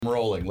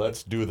Rolling.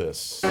 Let's do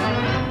this. There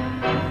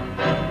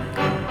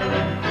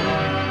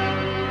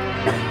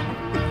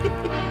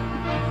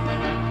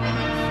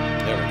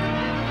we go.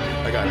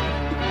 I got it.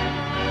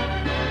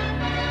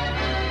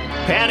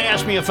 Pat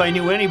asked me if I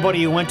knew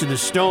anybody who went to the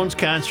Stones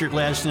concert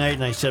last night,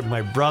 and I said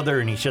my brother,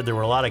 and he said there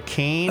were a lot of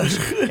canes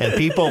and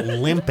people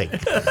limping.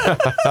 Yep.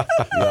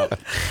 Accurate.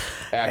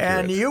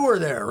 And you were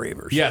there,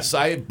 Reavers. Yes,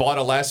 I bought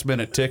a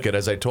last-minute ticket,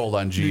 as I told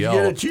on GL. Did you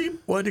get it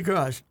cheap? What did it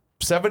cost?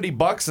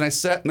 $70, and I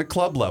sat in the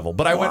club level.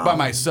 But I went by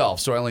myself,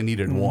 so I only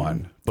needed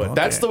one. But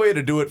that's the way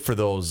to do it for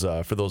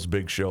those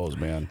big shows,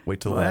 man.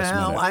 Wait till the last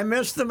minute. Well, I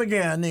missed them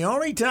again. The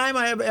only time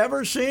I have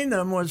ever seen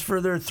them was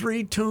for their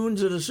 3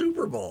 tunes at a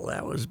Super Bowl.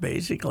 That was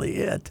basically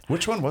it.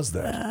 Which one was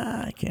that?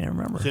 I can't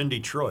remember. It's in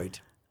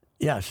Detroit.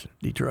 Yes,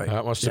 Detroit.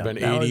 That must have been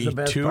that was the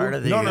best 82? part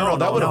of the No, year.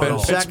 that would have been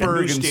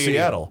Pittsburgh and Stadium.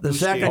 Seattle. The New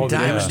second stadium.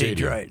 time yeah. in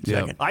Detroit. Yeah.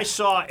 Second. I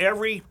saw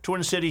every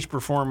Twin Cities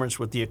performance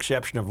with the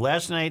exception of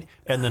last night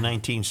and the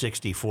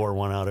 1964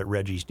 one out at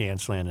Reggie's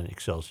Danceland in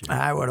Excelsior.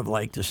 I would have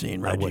liked to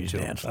seen I would Reggie's too.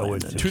 Dance. I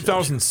would Land. too.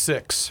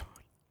 2006.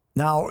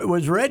 Now,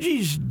 was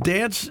Reggie's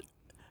Dance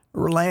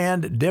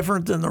Land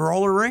different than the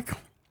roller rink?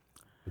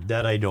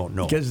 That I don't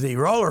know. Because the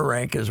roller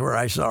rink is where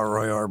I saw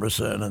Roy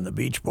Orbison and the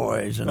Beach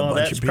Boys and a Oh, bunch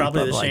that's of people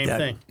probably the like same that.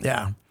 thing.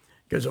 Yeah,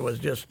 because it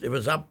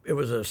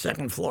was a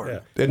second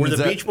floor. And Were is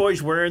the that- Beach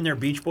Boys wearing their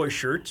Beach Boy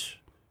shirts?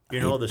 You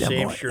know, the Yeah,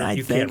 same boy, shirt. I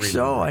You think can't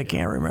so. remember. I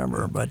can't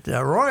remember, but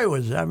Roy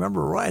was. I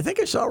remember Roy. I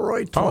think I saw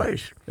Roy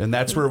twice. And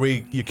that's where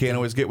you can't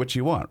always get what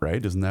you want,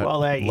 right? Isn't that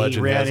Well, he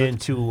legend ran has it?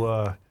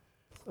 into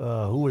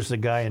who was the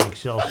guy in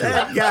Excelsior?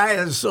 That guy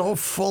is so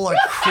full of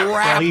crap.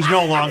 Well, he's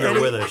no longer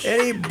and with us.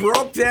 And he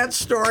broke that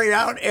story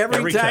out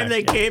every time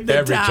they came to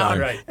Every town. time.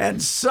 Right.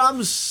 And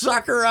some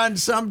sucker on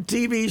some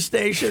TV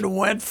station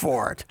went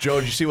for it. Joe,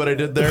 did you see what I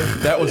did there?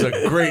 That was a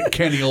great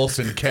Kenny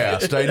Olson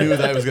cast. I knew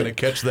that I was going to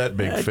catch that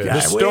big That fish. guy,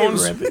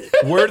 Stones we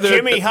ripped- were the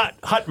Jimmy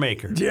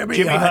Hutmaker. Jimmy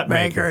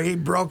Hutmaker, he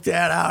broke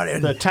that out.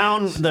 And The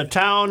town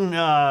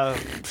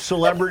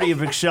celebrity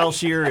of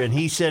Excelsior, and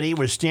he said he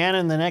was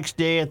standing the next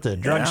day at the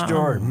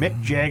drugstore, and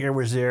Mick Jagger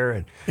was there,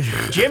 and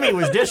Jimmy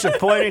was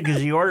disappointed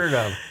because he ordered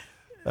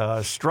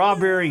a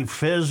strawberry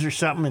fizz or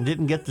something and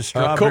didn't get the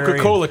strawberry.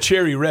 Coca-Cola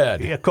Cherry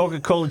Red. Yeah,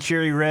 Coca-Cola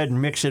Cherry Red, and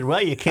Mick said,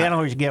 "Well, you can't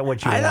always get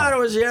what you I want." thought it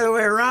was the other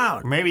way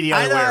around. Maybe the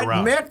other way I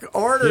around. thought Mick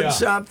ordered Yeah.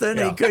 something,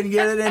 he couldn't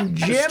get it, and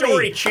Jimmy. The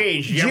story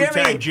changed every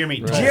time Jimmy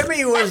told it.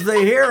 Jimmy was the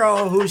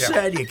hero who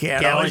said, "You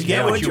can't always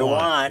get what you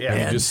want." Yeah.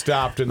 He And just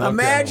stopped and looked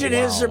imagine at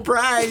him. his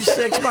surprise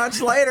 6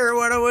 months later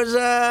when it was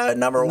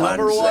number one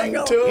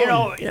single. too. You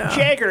know, Yeah.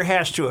 Jagger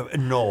has to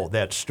know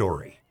that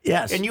story.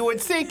 Yes. And you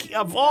would think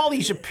of all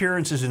these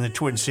appearances in the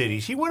Twin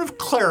Cities, he would have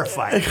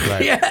clarified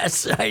it.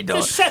 Yes, I don't.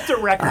 Just set the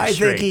record I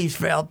straight. think he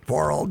felt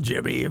poor old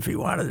Jimmy if he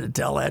wanted to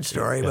tell that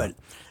story. But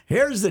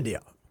here's the deal.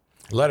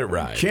 Let it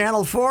ride.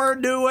 Channel 4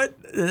 would do it,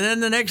 and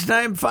then the next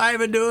time 5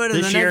 would do it, and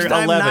This the next year,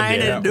 time 11 9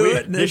 did. would do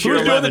it. And This this year,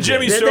 Who's doing the 11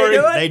 Jimmy did. Did story? they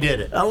do it? They did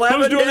it. 11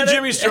 Who's doing did the it.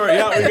 Jimmy story?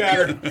 Yeah, we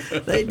got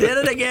it. They did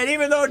it again.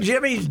 Even though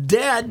Jimmy's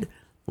dead,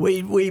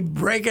 we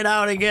break it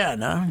out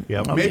again, huh?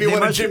 Yep. Okay, Maybe they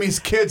one of must- Jimmy's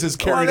kids has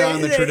carried Well,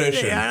 on the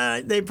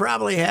tradition. They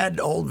probably had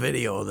old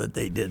video that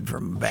they did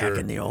from back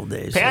in the old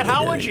days. Pat, so they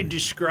how did would it. you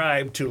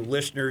describe to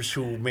listeners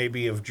who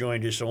maybe have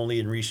joined us only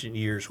in recent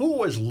years, who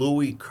was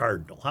Louis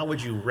Cardinal? How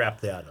would you wrap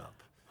that up?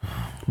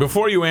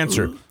 Before you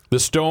answer, the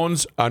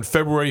Stones on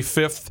February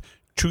 5th,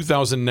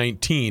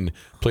 2019,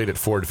 played at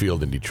Ford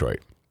Field in Detroit.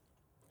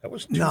 That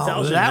was No,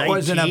 2019? that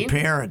was an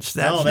appearance.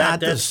 That's No, not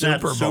the that's Super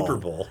not Bowl. Super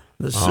Bowl.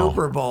 The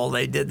Super Bowl,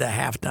 they did the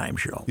halftime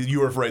show. You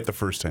were right the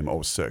first time,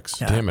 06.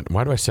 Damn it.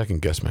 Why do I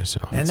second guess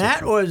myself? And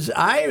that was,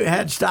 I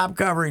had stopped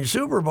covering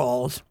Super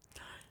Bowls,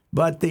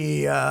 but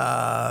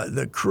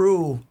the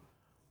crew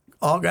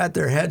all got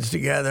their heads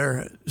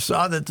together,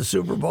 saw that the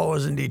Super Bowl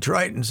was in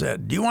Detroit, and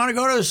said, "Do you want to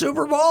go to the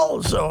Super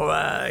Bowl?" So,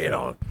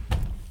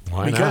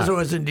 Why because not? it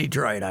was in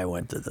Detroit, I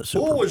went to the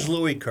Super Who Bowl. was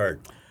Louis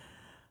Cardinal?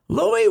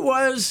 Louis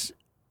was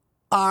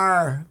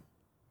our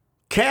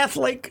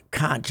Catholic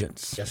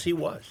conscience. Yes, he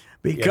was.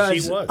 Because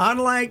yes, he was.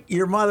 unlike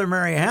your mother,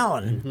 Mary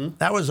Helen,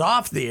 that was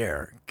off the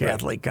air,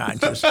 Catholic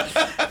conscience.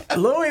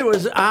 Louis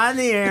was on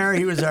the air.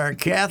 He was our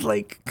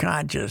Catholic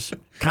conscience.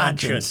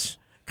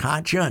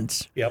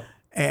 Yep.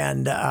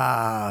 And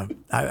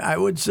I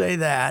would say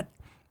that.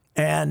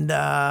 And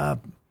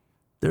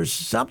there's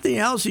something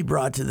else he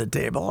brought to the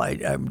table.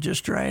 I'm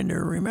just trying to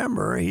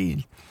remember.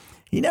 He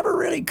never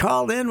really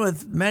called in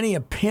with many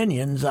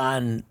opinions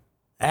on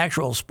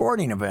actual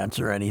sporting events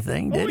or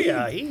anything, did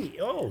Oh, he?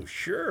 yeah.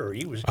 Sure.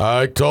 He was.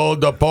 I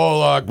told the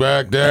Pollock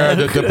back there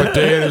that the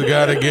potatoes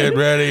got to get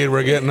ready, and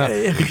we're getting.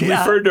 He Yeah.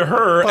 referred to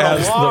her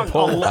as the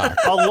Pollock.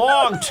 a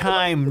long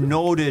time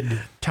noted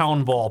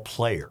town ball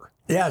player.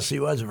 Yes, he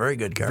was a very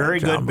good character. Very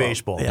good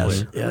baseball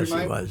Yes, player. yes,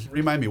 he was.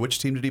 Remind me, which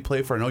team did he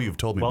play for? I know you've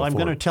told me Well, I'm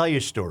before. going to tell you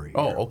a story.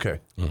 Oh, okay.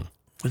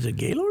 Was it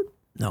Gaylord?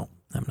 No,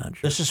 I'm not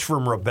sure. This is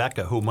from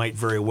Rebecca, who might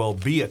very well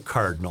be a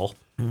Cardinal,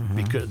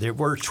 because there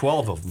were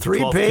 12 of them. 3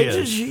 12 pages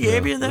kids. she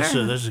gave you there? This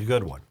is a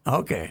good one.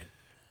 Okay.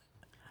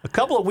 A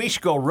couple of weeks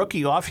ago,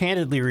 Rookie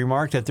offhandedly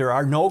remarked that there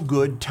are no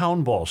good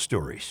town ball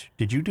stories.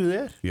 Did you do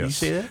that? Did you Yes.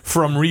 say that?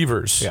 From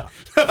Reavers. Yeah.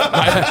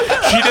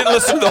 She didn't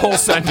listen to the whole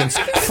sentence.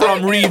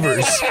 From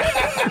Reavers.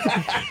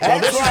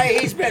 That's why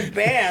he's been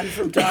banned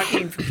from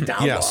talking from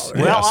town Yes.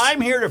 ball. Well, I'm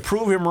here to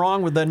prove him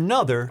wrong with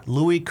another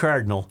Louis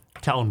Cardinal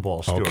town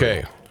ball story.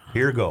 Okay.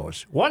 Here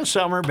goes. One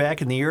summer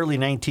back in the early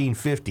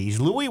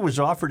 1950s, Louis was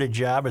offered a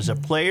job as a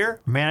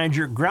player,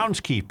 manager,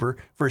 groundskeeper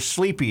for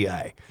Sleepy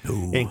Eye.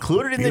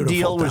 Included in the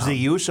deal was the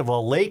use of a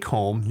lake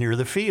home near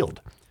the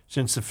field.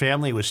 Since the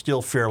family was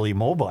still fairly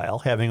mobile,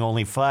 having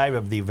only 5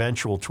 of the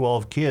eventual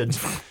 12 kids,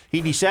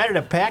 he decided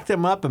to pack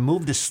them up and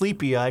move to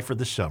Sleepy Eye for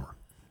the summer.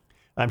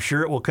 I'm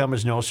sure it will come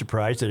as no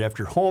surprise that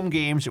after home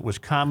games, it was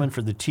common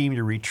for the team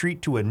to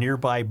retreat to a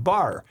nearby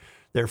bar.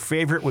 Their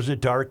favorite was a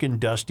dark and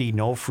dusty,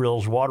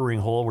 no-frills watering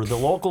hole where the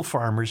local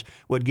farmers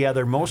would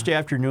gather most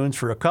afternoons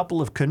for a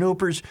couple of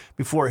canoopers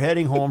before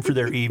heading home for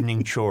their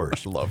evening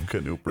chores. Love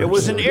canoopers. It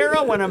was an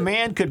era when a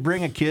man could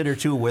bring a kid or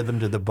two with him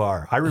to the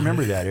bar. I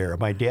remember that era.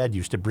 My dad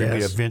used to bring me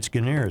to Yes. Vince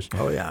Guinea's.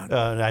 Oh, yeah.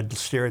 And I'd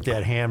stare at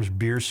that Ham's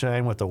beer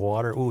sign with the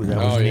water. Ooh, that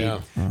was Oh, neat. yeah.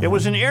 It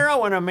was an era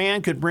when a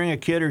man could bring a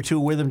kid or two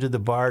with him to the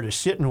bar to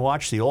sit and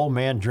watch the old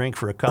man drink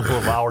for a couple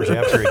of hours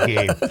after a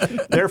game.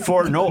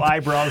 Therefore, no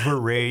eyebrows were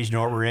raised,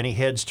 nor were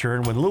any heads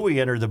turned when Louis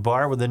entered the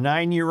bar with a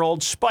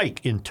 9-year-old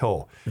Spike in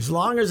tow. As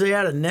long as they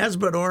had a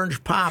Nesbitt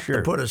orange pop Sure.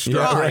 to put a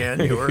straw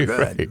in, you were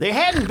good. They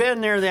hadn't been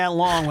there that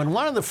long when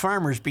one of the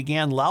farmers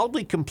began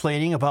loudly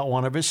complaining about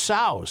one of his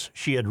sows.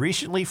 She had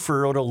recently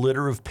furrowed a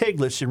litter of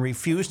piglets and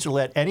refused to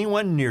let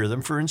anyone near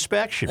them for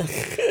inspection.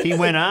 He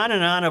went on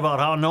and on about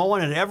how no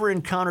one had ever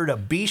encountered a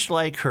beast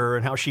like her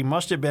and how she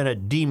must have been a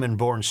demon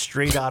born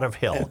straight out of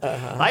hell.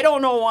 I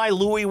don't know why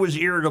Louis was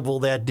irritable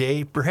that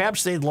day.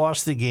 Perhaps they'd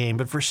lost the game,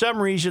 but for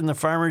some reason the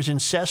farmer's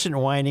incessant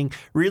whining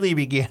really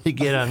began to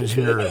get on his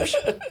nerves.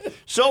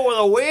 So with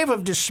a wave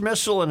of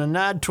dismissal and a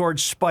nod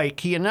towards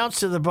Spike, he announced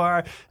to the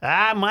bar,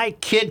 my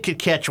kid could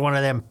catch one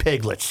of them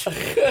piglets.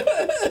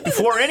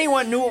 Before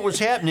anyone knew what was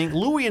happening,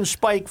 Louis and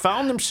Spike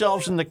found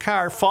themselves in the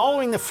car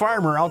following the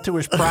farmer out to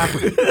his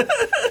property.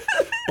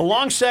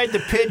 Alongside the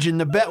pigeon,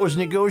 the bet was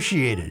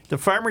negotiated. The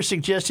farmer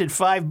suggested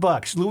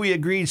 $5. Louis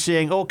agreed,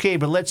 saying, okay,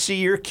 but let's see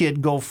your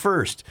kid go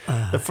first.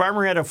 The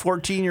farmer had a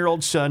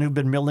 14-year-old son who'd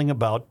been milling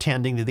about,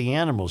 tending to the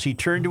animals. He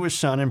turned to his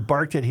son and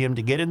barked at him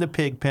to get in the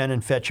pig pen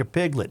and fetch a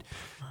piglet.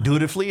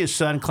 Dutifully, his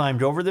son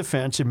climbed over the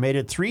fence and made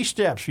it 3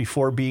 steps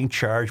before being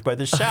charged by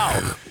the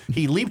sow.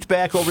 He leaped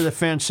back over the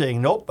fence,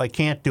 saying, nope, I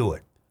can't do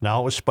it.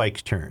 Now it was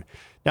Spike's turn.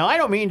 Now, I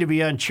don't mean to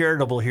be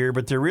uncharitable here,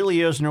 but there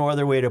really is no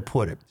other way to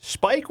put it.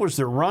 Spike was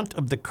the runt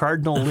of the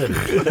Cardinal litter.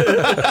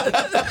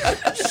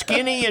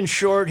 Skinny and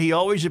short, he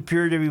always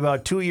appeared to be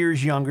about 2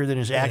 years younger than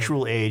his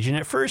actual age, and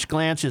at first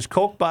glance, his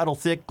Coke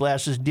bottle-thick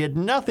glasses did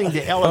nothing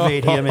to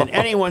elevate him in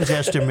anyone's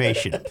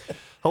estimation.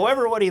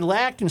 However, what he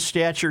lacked in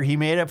stature, he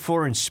made up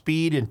for in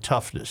speed and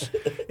toughness.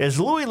 As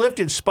Louis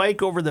lifted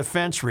Spike over the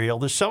fence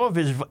rail, some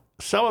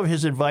of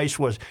his advice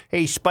was,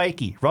 hey,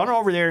 Spikey, run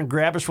over there and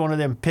grab us one of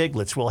them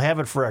piglets. We'll have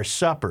it for our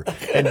supper.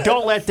 And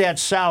don't let that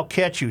sow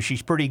catch you.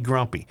 She's pretty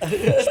grumpy.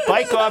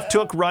 Spike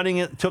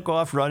took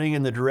off running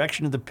in the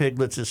direction of the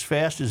piglets as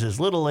fast as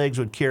his little legs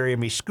would carry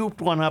him. He scooped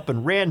one up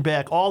and ran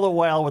back, all the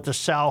while with the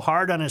sow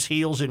hard on his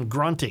heels and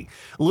grunting.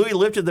 Louis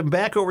lifted them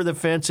back over the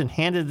fence and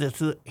handed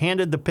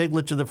the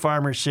piglet to the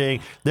farmer,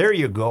 saying, there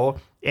you go.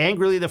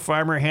 Angrily, the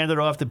farmer handed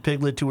off the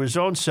piglet to his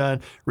own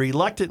son.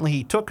 Reluctantly,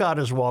 he took out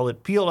his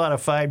wallet, peeled out a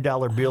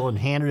 $5 bill, and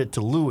handed it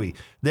to Louis.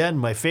 Then,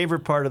 my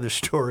favorite part of the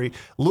story,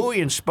 Louis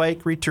and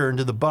Spike returned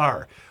to the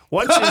bar.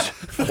 With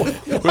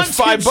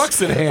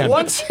 $5 in hand.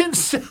 Once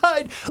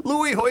inside,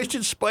 Louis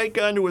hoisted Spike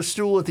onto a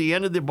stool at the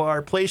end of the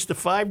bar, placed the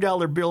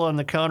 $5 bill on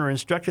the counter, and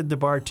instructed the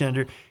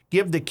bartender,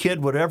 give the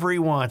kid whatever he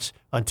wants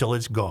until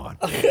it's gone.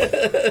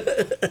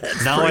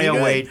 Now I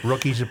await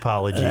Rookie's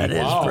apology. That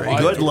is pretty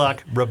Good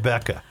luck,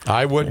 Rebecca.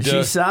 I would.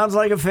 She sounds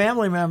like a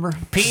family member.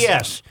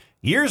 P.S.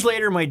 Years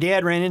later, my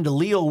dad ran into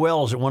Leo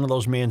Wells at one of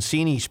those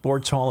Mancini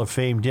Sports Hall of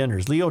Fame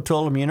dinners. Leo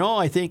told him,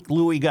 I think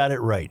Louis got it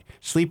right.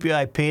 Sleepy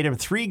Eye paid him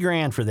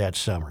 $3,000 for that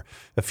summer.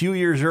 A few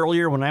years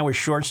earlier, when I was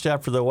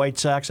shortstop for the White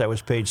Sox, I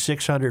was paid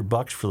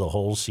 $600 for the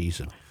whole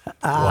season.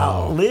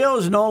 Wow.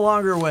 Leo's no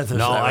longer with us.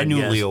 No, I would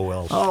knew guess. Leo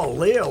Wells. Oh,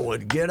 Leo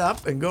would get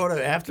up and go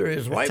to after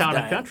his wife Town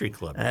died. and Country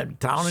Club. At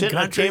Town Sitting and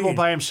at a Country. table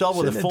by himself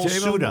with a Sitting at full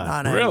table suit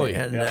on. Really?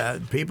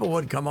 And people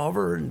would come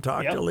over and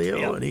talk Yep, to Leo,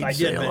 yep. and he'd I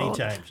say did many hello.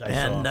 times. I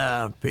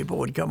And people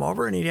would come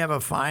over, and he'd have a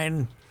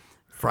fine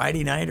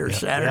Friday night or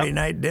Saturday yep.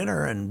 night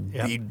dinner and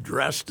Yep. be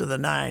dressed to the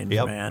nines,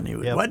 Yep. man.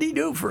 Yep. What did he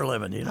do for a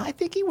living, I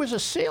think he was a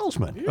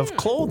salesman of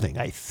clothing,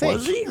 I think.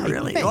 Was he I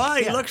really? think, Well,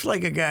 he yeah. looks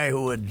like a guy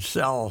who would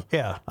sell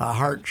Yeah. a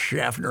Hart,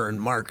 Schaffner,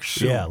 and Mark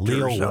suit Yeah,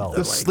 Leo or something Wells.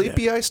 Does like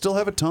Sleepy Eye still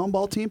have a town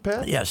ball team, Pat?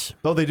 that. Yes.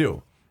 Oh, they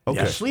do.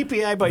 Okay. Yes.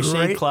 Sleepy Eye by St.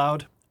 Great.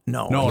 Cloud.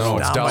 No, No,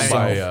 it's down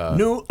by,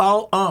 New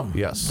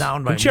yes.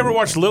 Down by Did you ever New-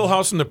 watch Little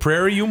House on the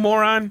Prairie, you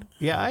moron?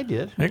 Yeah, I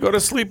did. They go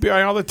to Sleepy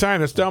Eye all the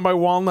time. It's down by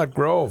Walnut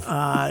Grove.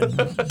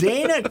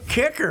 Dana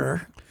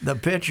Kicker, the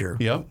pitcher,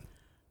 Yep.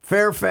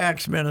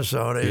 Fairfax,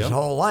 Minnesota, his Yep.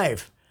 whole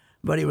life.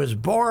 but he was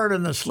born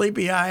in the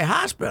Sleepy Eye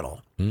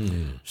Hospital.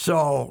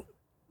 So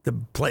the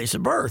place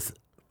of birth.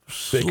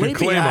 They could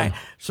claim him.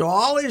 So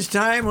all his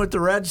time with the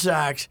Red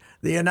Sox,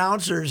 the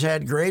announcers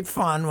had great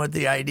fun with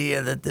the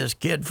idea that this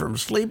kid from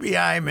Sleepy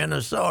Eye,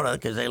 Minnesota,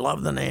 because they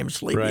love the name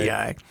Sleepy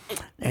Eye,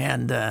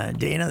 and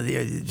Dana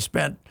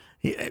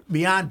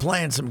beyond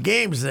playing some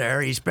games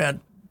there, he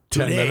spent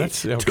 10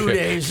 minutes? Okay. 2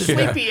 days.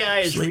 Sleepy Eye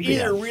is Sleepy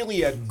either Eye.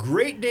 really a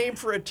great name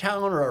for a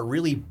town or a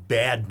really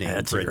bad name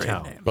That's for a a great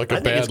town. name. Like a I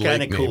think bad it's kind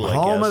lake of cool. name. I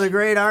Home guess. of the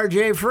great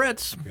R.J.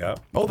 Fritz. Yeah.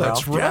 Oh,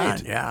 that's Ralph right.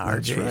 John. Yeah,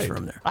 That's RJ's right.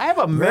 from there. I have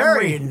a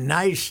Very memory.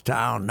 nice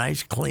town,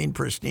 nice, clean,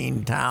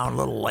 pristine town.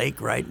 Little lake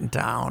right in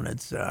town.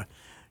 It's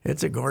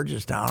a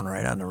gorgeous town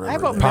right on the river. I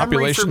have a there. memory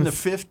Population- from the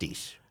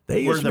 50s.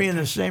 They where used to be in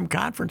the same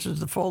conference as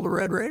the Folder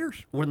Red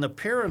Raiders. when the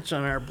parents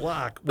on our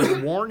block were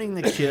warning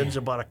the kids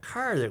about a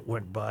car that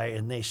went by,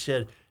 and they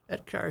said,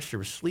 "That car's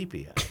from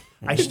Sleepy Eye."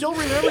 I still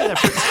remember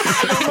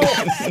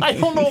that. I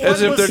don't know.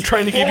 As what if they're was-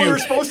 trying to give what we you were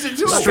supposed to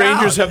do.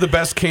 strangers have the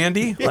best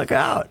candy. Look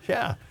out.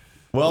 Yeah.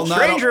 Well,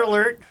 Stranger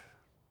alert.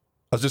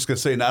 I was just going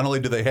to say, not only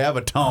do they have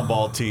a town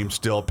ball team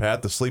still,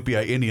 Pat, the Sleepy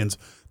Eye Indians,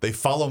 they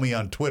follow me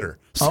on Twitter.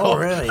 So Oh,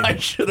 really? I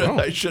should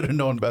have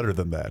known better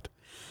than that.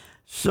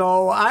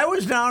 So I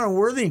was down in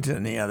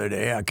Worthington the other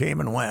day. I came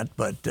and went,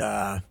 but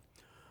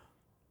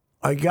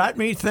it got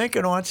me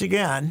thinking once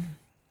again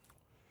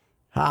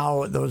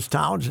how those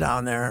towns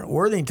down there,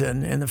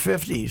 Worthington in the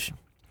 50s,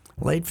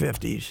 late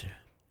 50s,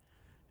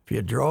 if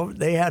you drove,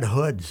 they had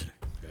hoods.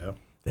 Yeah.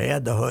 They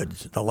had the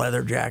hoods, the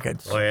leather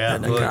jackets, Oh, yeah,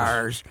 and the hoods.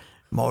 cars.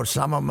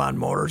 Some of them on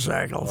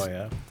motorcycles. Oh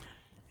yeah.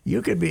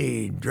 You could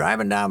be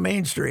driving down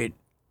Main Street,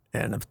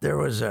 and if there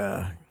was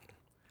a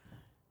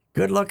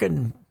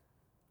good-looking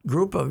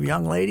group of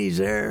young ladies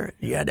there,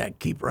 you had to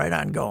keep right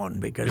on going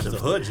because If the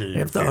hoods had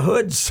if the interfered.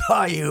 hoods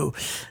saw you,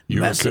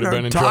 You messing could have or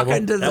been in talking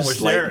trouble. to the That was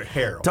slate, their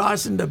hero.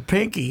 tossing to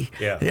Pinky,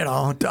 Yeah.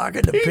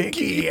 talking to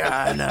Pinky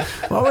on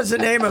what was the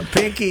name of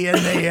Pinky in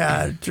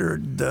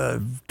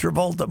the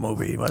Travolta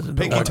movie? Wasn't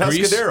Pinky it?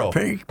 Grease? Tuscadero.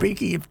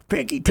 Pinky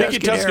Pinky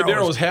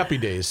Tuscadero was Happy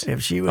Days.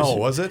 if she was, Oh,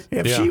 was it?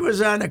 If Yeah. she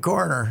was on the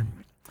corner,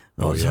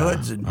 those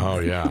hoods. And Oh,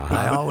 yeah.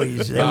 I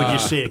always. They would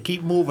just say,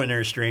 "Keep moving,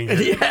 there,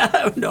 stranger."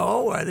 yeah,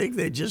 no, I think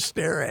they just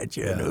stare at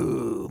you. And,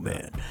 ooh,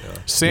 man. You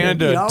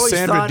Sandra always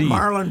thought D.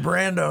 Marlon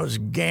Brando's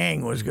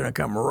gang was going to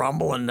come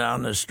rumbling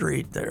down the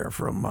street there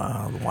from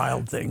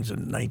Wild Things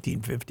in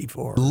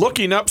 1954.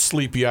 Looking up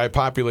Sleepy Eye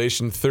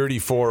population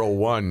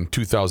 3401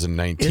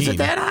 2019. Is it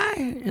that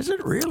high? Is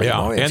it really? Yeah,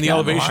 Boy, it's and the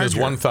gotten elevation is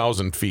larger.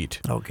 1,000 feet.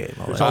 Okay,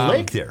 well, There's a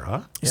lake there,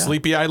 huh?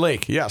 Sleepy Eye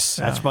Lake, yes.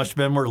 That's must have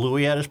been where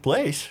Louis had his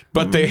place.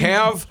 But they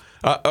have,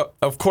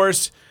 of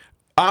course,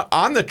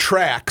 on the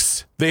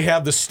tracks, they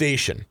have the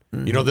station,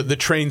 the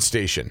train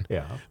station.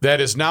 Yeah. That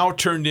is now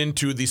turned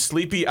into the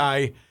Sleepy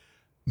Eye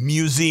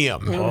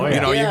Museum. Oh,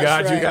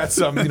 yeah. You got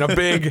some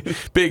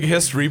big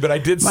history, but I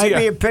did might see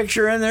be a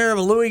picture in there of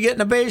Louis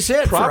getting a base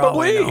hit. for all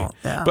we Probably. know.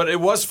 Yeah. But it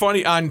was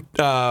funny on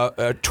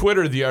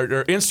Twitter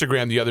or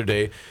Instagram the other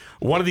day.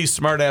 One of these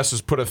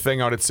smartasses put a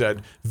thing out. It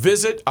said,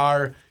 "Visit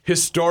our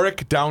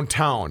historic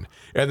downtown,"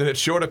 and then it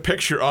showed a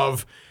picture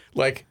of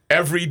like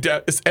every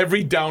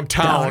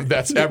downtown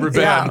that's ever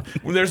been. Yeah.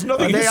 When there's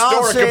nothing They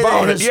all historic say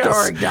about the it. Yes.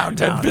 historic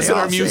downtown. And They visit all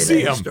our say the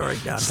museum. historic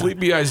downtown.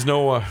 Sleepy Eyes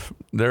know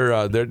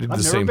they're the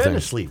I've same never been thing.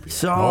 to Sleepy.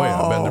 So Oh,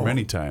 yeah. I've been there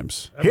many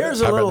times.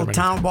 here's a I've been little there many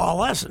town ball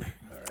lesson.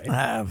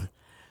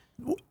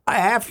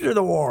 After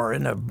the war,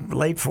 in the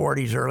late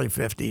 40s, early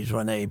 50s,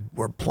 when they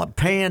were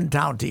paying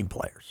town team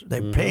players,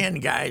 they paying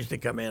guys to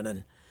come in,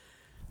 and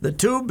the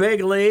two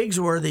big leagues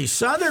were the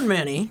Southern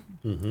Mini,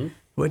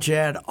 which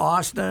had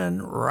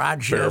Austin,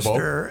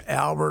 Rochester,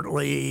 Albert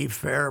Lee,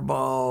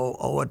 Faribault,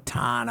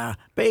 Owatonna,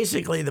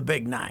 basically the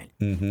Big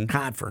Nine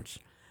conference.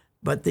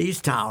 But these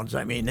towns,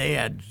 I mean, they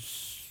had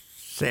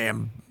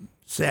Sam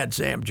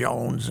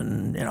Jones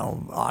and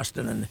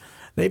Austin, and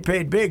they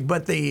paid big.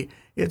 But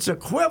its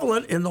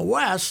equivalent in the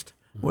West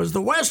was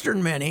the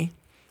Western Mini,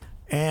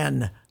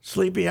 and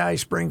Sleepy Eye,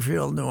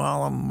 Springfield, New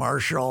Ulm,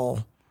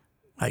 Marshall.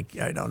 I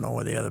don't know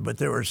what the other, but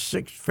there were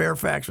 6.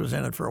 Fairfax was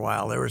in it for a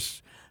while. There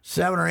was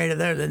 7 or 8 of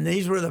theirs, and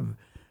these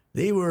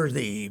were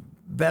the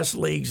best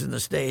leagues in the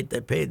state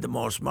that paid the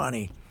most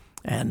money.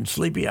 And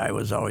Sleepy Eye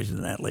was always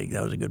in that league.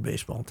 That was a good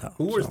baseball town.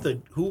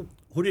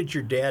 Who did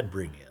your dad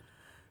bring in?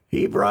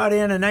 He brought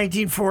in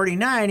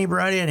 1949. He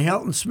brought in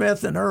Hilton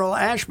Smith and Earl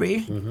Ashby,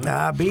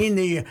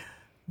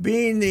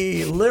 being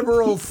the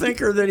liberal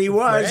thinker that he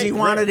was. Right, he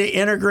wanted to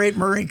integrate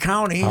Murray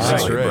County, so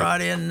he right.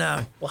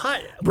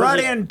 brought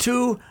in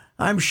 2.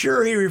 I'm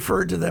sure he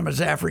referred to them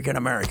as African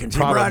Americans. He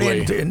brought in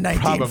in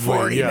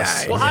 1949.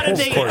 yes. Well,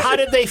 how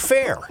did they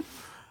fare?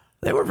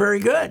 They were very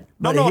good.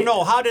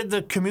 No. How did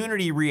the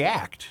community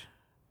react?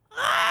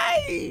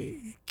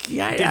 Did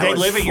Did they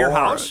live at your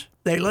house?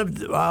 They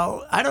lived.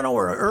 Well, I don't know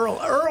where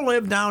Earl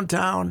lived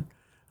downtown.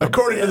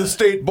 According to the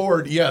state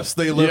board, yes,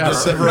 they lived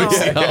Yes. at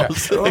Ricey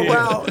House.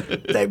 Well,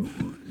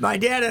 my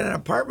dad had an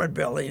apartment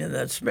building, and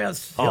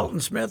Hilton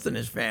Smith and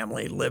his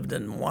family lived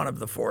in one of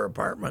the 4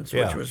 apartments,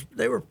 Yeah.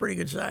 they were pretty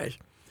good size.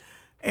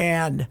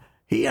 And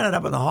he ended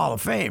up in the Hall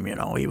of Fame. You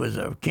know, he was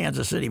a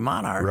Kansas City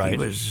Monarch. Right. He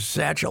was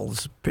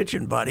Satchel's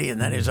pitching buddy, and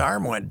then his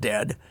arm went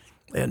dead.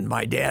 And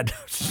my dad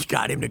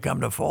got him to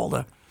come to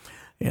Fulda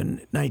in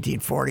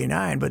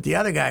 1949. But the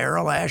other guy,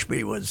 Earl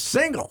Ashby, was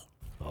single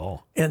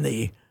in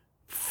the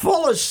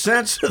fullest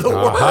sense of the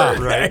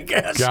word, I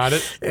guess. Got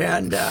it.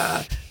 And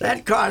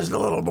that caused a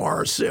little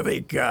more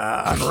civic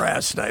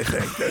unrest, I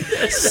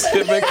think.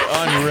 Civic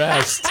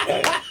unrest.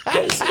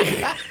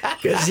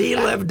 Because he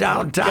lived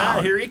downtown.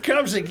 God, here he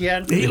comes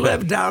again. He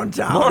lived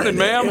downtown. Morning,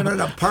 ma'am. In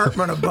an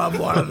apartment above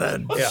one of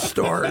the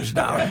stores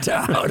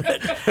downtown.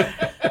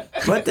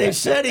 But they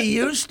said he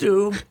used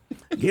to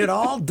get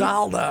all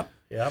dolled up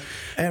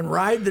and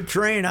ride the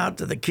train out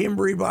to the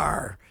Kimbry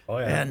Bar. Oh,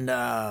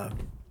 yeah.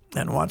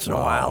 And once in a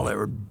while there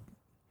would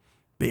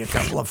be a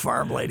couple of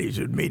farm ladies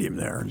who'd meet him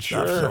there and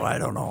stuff. So I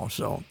don't know.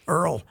 So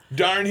Earl,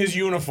 Darn his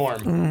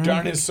uniform.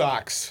 Darn his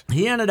socks.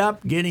 he ended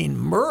up getting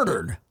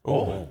murdered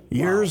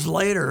years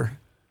later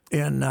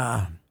in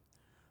I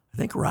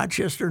think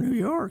Rochester, New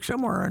York,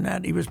 somewhere in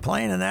that. He was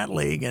playing in that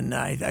league, and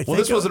I think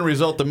this wasn't a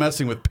result of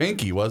messing with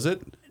Pinky, was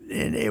it?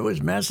 it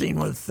was messing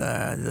with.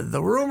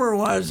 The rumor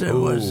was it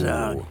was.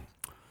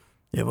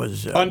 It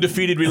was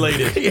Undefeated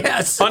related.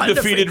 yes,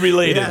 Undefeated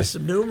related. Yes, the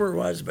rumor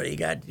was, but he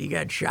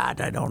got shot.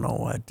 I don't know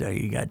what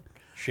he got.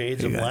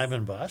 Shades of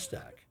Lyman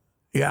Bostock.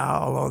 Yeah,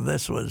 although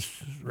this was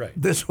Right.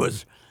 This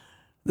was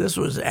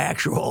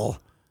actual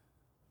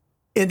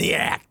in the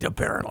act,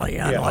 apparently.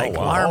 Unlike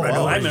Larman,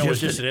 who Lyman was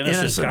just an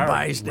innocent car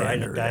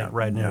bystander.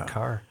 riding in a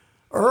car.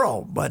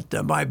 Earl, but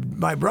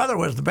my brother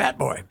was the bat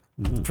boy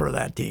for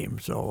that team,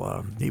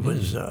 so he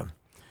was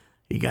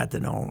he got to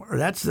know. Or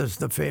that's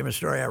the famous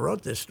story. I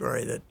wrote this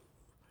story that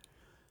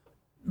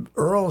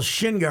Earl's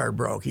shin guard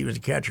broke. He was a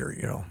catcher,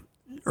 you know.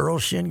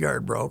 Earl's shin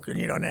guard broke, and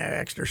you don't have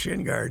extra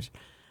shin guards.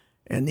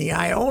 And the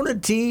Iona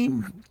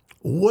team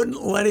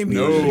wouldn't let him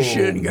use a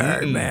shin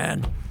guard,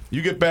 man.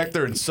 You get back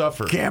there and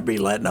suffer. Can't be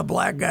letting a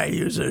black guy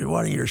use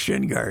one of your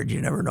shin guards. You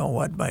never know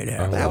what might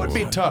happen. That would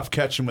be tough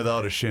catching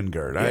without a shin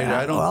guard. Yeah,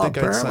 I don't think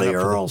I'd apparently sign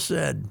up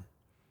Earl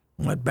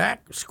went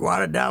back,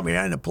 squatted down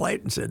behind the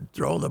plate, and said,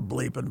 "Throw the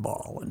bleeping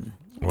ball." And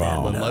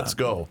let's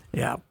go.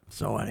 yeah.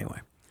 So anyway,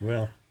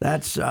 Well,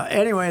 that's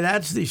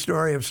the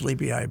story of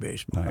Sleepy Eye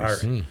baseball.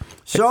 Nice.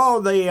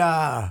 So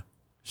the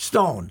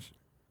Stones,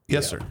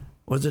 Yes, sir.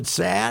 was it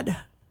sad?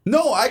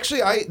 No,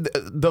 actually,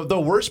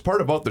 the worst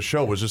part about the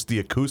show was just the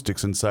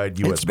acoustics inside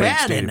U.S. It's Bank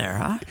bad Stadium. in there,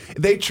 huh?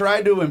 They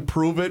tried to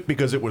improve it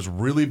because it was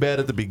really bad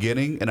at the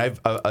beginning, and I've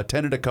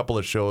attended a couple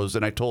of shows,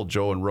 and I told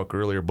Joe and Rook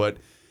earlier, but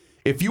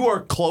if you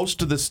are close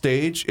to the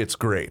stage, it's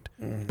great.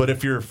 But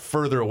if you're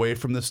further away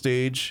from the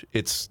stage,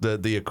 it's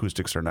the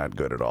acoustics are not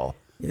good at all.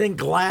 You think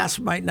glass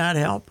might not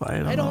help? I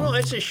don't know.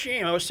 It's a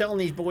shame. I was telling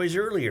these boys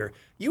earlier.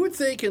 You would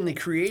think in the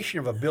creation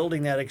of a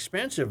building that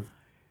expensive,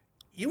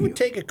 you would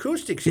take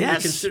acoustics into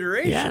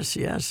consideration.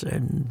 Yes,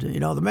 and you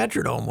know the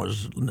Metrodome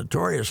was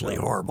notoriously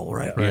horrible,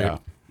 right? Yeah.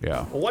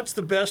 Well, what's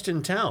the best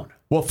in town?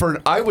 Well,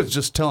 I was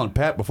just telling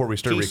Pat before we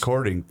started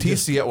recording,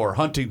 TCF or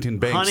Huntington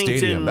Bank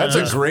Stadium. That's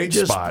a great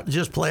spot.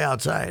 Just play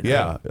outside.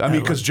 Yeah, I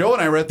mean, because Joe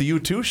and I were at the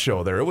U2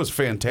 show there. It was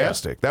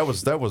fantastic. Yeah.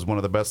 That was one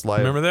of the best live.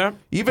 Remember that?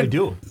 I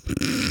do.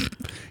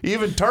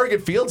 Even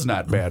Target Field's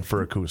not bad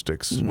for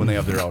acoustics when they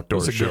have their outdoor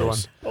That's a good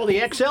shows. Oh, the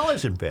XL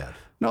isn't bad.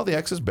 No, the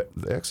X is pretty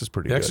good.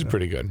 The X is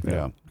pretty good.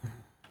 Yeah.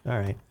 All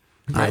right.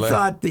 I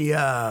thought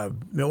the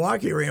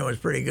Milwaukee Arena was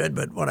pretty good,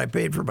 but what I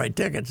paid for my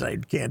tickets, I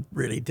can't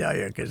really tell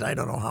you because I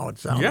don't know how it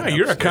sounds. Yeah,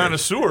 you're a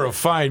connoisseur of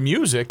fine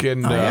music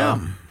and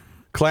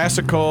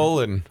classical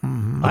and.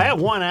 I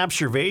have one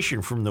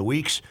observation from the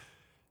week's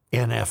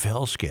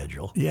NFL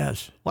schedule.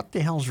 Yes. What the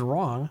hell's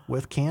wrong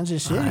with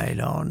Kansas City? I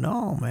don't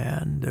know,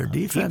 man. Their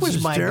defense was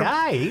is my terrible.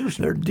 guy.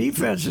 Their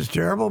defense is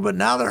terrible, but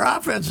now their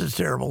offense is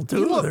terrible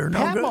too. They're no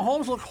Pat good.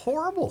 Mahomes looked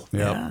horrible.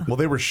 Yeah. Well,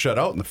 they were shut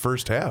out in the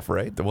first half,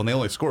 right? Well, they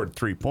only scored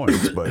 3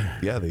 points, but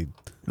yeah, they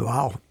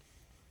Wow.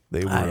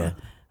 were.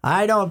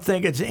 I don't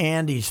think it's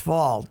Andy's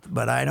fault,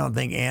 but I don't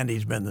think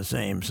Andy's been the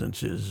same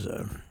since his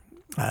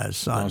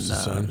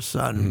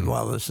son.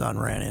 Well, the son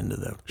ran into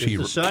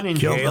The son in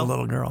killed jail. the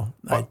little girl.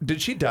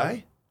 Did she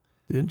die?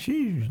 Didn't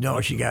she?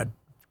 No, she got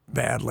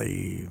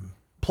badly.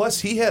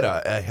 Plus, he had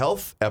a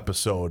health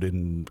episode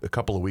a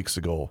couple of weeks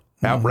ago,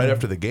 right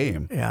after the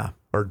game. Yeah.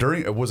 Or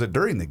was it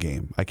during the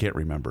game? I can't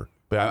remember.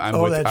 But I'm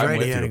That's I'm right.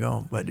 with He had you. to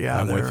go. But yeah,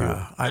 I'm with you.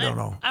 I don't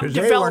know I'm because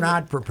they were developing-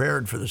 not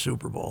prepared for the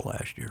Super Bowl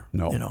last year.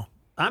 No. You know.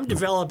 I'm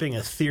developing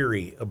a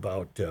theory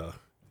about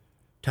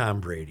Tom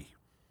Brady.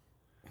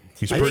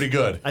 He's pretty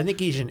good. I think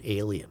he's an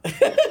alien.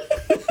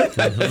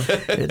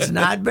 It's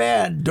not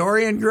bad.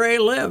 Dorian Gray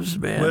lives,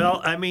 man.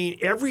 Well, I mean,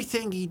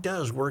 everything he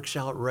does works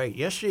out right.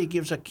 Yesterday, he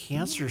gives a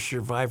cancer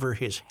survivor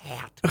his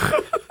hat.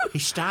 He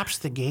stops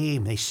the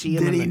game. They see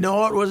him. did he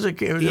know it was a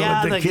kid?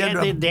 Yeah, the kid.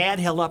 the dad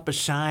held up a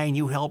sign,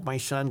 "You help my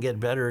son get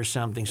better" or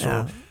something.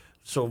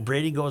 So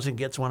Brady goes and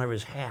gets one of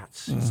his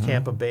hats, his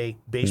Tampa Bay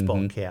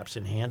baseball caps,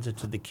 and hands it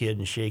to the kid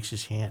and shakes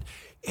his hand.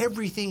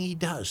 Everything he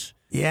does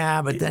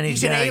Yeah, but then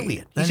He's an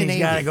alien. Then He's an he's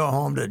got to alien. go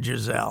home to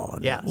Giselle.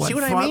 And Yeah. What See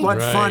what I fun, mean? What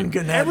Right. fun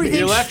can that be? Everything-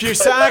 You left your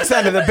socks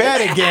under the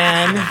bed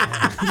again.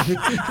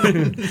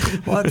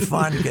 What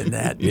fun can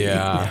that be?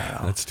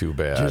 Yeah, that's too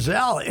bad.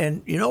 Giselle,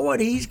 and you know what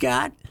he's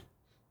got?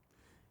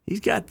 He's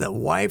got the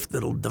wife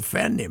that'll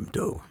defend him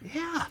too.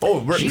 Yeah.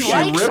 Oh, she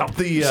likes ripped him.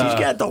 the. She's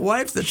got the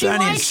wife that's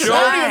on his likes him. They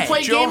don't even side.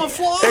 play Game of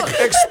Floss.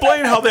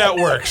 Explain how that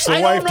works. The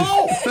I wife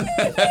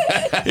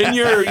don't know. in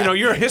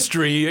your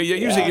history, you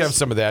usually have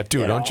some of that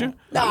too, don't you?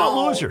 I'm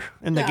a loser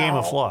in the Game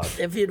of Floss.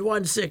 If you'd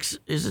won six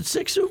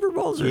Super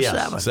Bowls or Yes.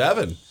 7?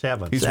 Seven.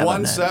 He's Seven,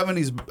 won then. 7.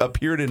 He's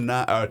appeared in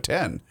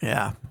 10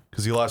 Yeah,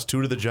 because he lost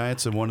 2 to the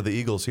Giants and 1 to the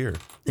Eagles here.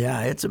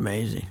 yeah, it's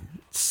amazing.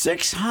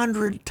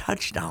 600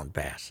 touchdown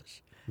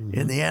passes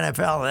in the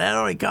NFL. That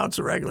only counts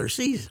the regular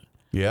season.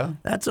 Yeah.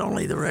 That's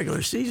only the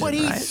regular season, But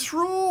he right?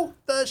 threw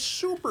the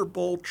Super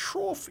Bowl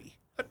trophy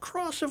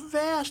across a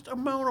vast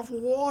amount of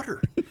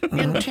water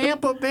in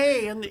Tampa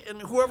Bay, and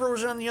whoever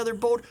was on the other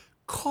boat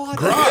caught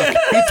it.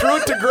 He threw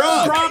it to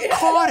Gronk. Gronk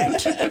caught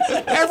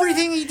it.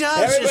 Everything he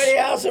does Everybody is.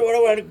 else would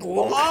have went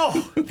glunk.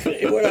 Oh,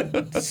 It would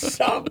have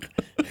sunk.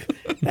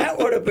 That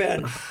would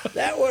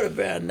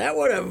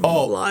have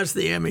lost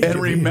the image. And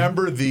of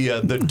remember,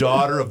 the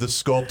daughter of the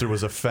sculptor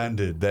was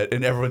offended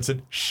and everyone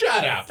said,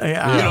 "Shut up!"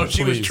 Yeah. You know,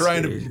 she was Please.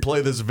 trying to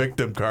play this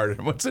victim card.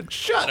 Everyone said,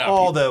 "Shut up!"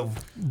 oh,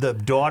 the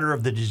daughter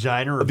of the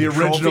designer of The the,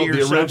 trophy original- or the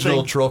original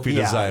something? trophy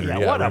Yeah, designer, Yeah,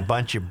 yeah, what a right.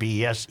 bunch of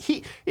BS.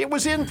 It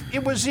was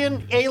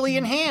in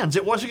alien hands.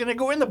 It wasn't going to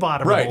go in the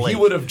bottom Right, of the lake.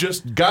 he would have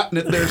just gotten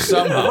it there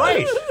somehow.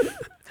 Right.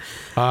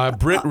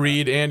 Britt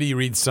Reed, Andy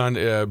Reid's son,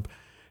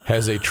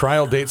 has a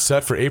trial date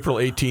set for April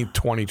 18th,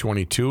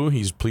 2022.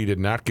 He's pleaded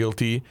not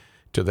guilty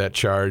to that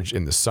charge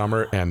in the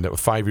summer, and a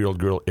 5-year-old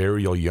girl,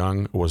 Ariel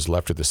Young, was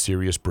left with a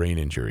serious brain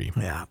injury.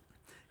 Yeah,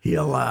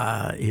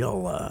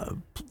 he'll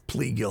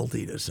plead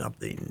guilty to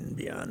something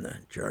beyond the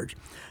charge.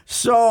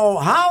 So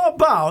how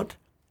about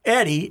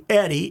Eddie?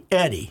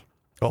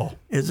 Oh,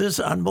 Is this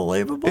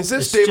unbelievable? is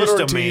this It's David just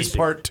Ortiz amazing.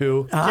 part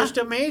 2? Just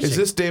amazing. Is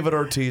this David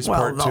Ortiz well,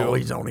 part 2? no,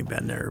 he's only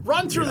been there.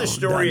 Run through the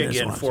story done this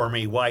again once. for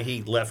me, why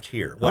he left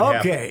here. What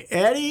happened? Okay,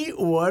 Eddie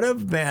would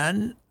have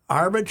been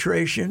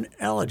arbitration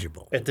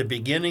eligible. At the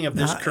beginning of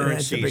this current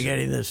at season. the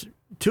beginning of this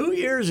 2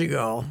 years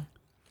ago,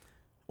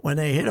 when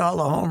they hit all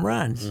the home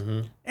runs,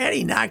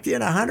 Eddie knocked in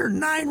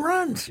 109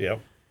 runs.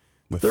 Yep.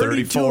 With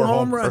 32 34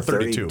 home or runs,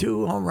 32.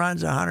 32 home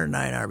runs,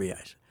 109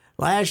 RBIs.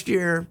 Last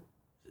year,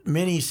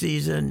 mini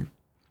season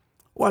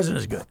wasn't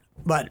as good,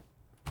 but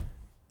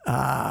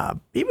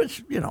he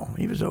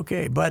was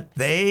okay. But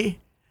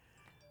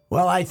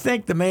I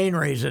think the main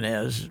reason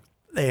is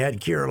they had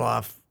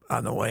Kirilloff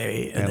on the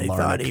way, and And they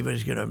thought Larnach. he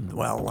was going to,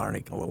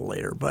 Larnach a little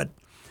later, but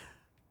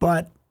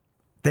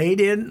they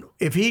didn't.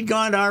 If he'd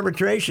gone to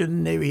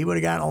arbitration, maybe he would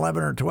have gotten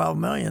 11 or 12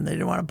 million. They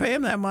didn't want to pay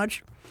him that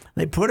much.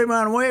 They put him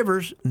on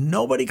waivers.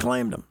 Nobody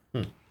claimed him.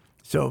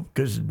 So,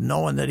 because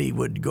knowing that he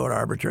would go to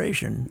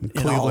arbitration,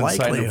 in all Cleveland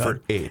signed him likelihood,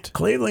 for 8.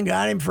 Cleveland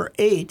got him for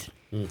 8.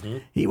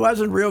 He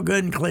wasn't real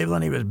good in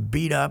Cleveland. He was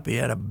beat up. He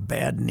had a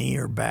bad knee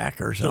or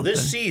back or So something.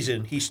 this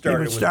season, he he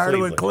started,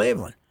 with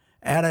Cleveland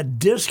at a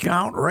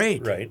discount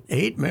rate. Right.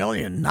 $8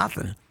 million,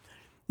 nothing.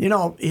 You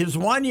know, his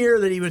 1 year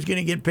that he was going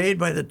to get paid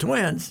by the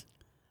Twins,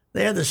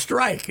 they had the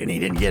strike, and he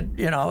didn't get,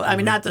 I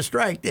mean, not the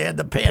strike, they had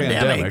the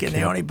pandemic, and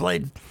he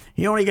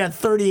only got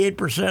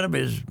 38% of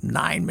his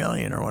 $9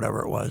 million or whatever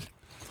it was.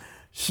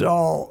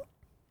 So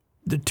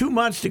the 2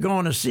 months to go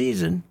in a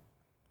season,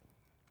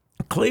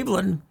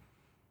 Cleveland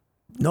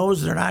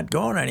knows they're not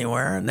going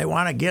anywhere, and they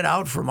want to get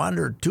out from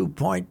under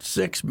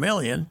 $2.6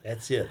 million.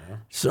 That's it, huh?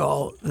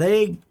 So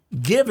they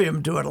give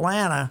him to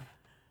Atlanta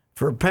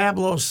for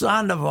Pablo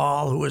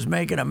Sandoval, who was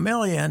making $1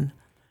 million,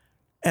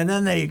 and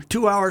then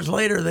 2 hours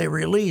later they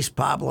release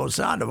Pablo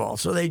Sandoval.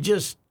 So they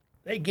just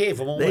gave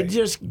him away.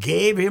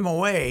 gave him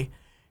away,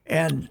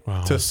 and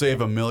To save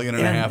 $1.5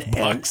 million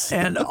bucks.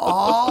 and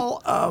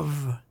all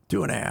of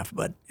 2.5,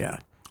 but yeah,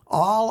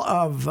 all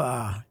of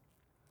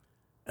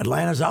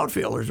Atlanta's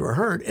outfielders were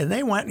hurt, and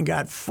they went and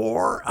got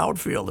 4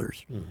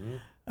 outfielders.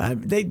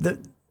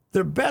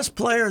 Their best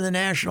player in the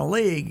National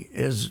League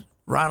is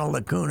Ronald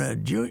Acuna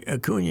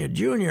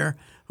Jr.,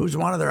 who's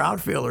one of their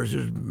outfielders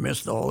who's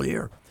missed the whole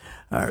year.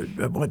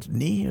 What's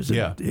knee? Is it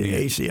Yeah,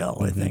 knee.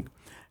 ACL, I think.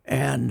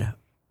 And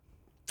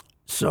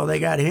so they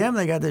got him.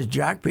 They got this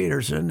Jock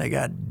Peterson. They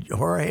got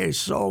Jorge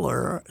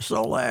Soler,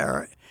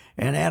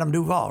 and Adam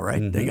Duvall,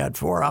 right? They got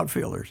 4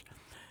 outfielders.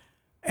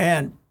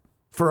 And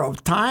for a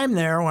time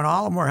there, when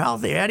all of them were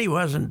healthy, Eddie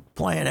wasn't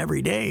playing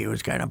every day. He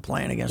was kind of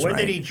playing against When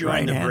did he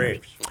join the right-handers.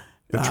 Braves?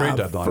 The trade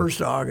deadline.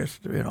 1st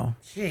August,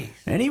 Jeez.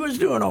 And he was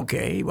doing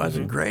okay. He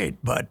wasn't great,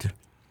 but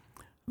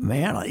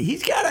man,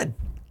 he's got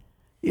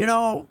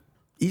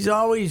he's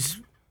always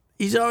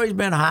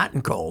been hot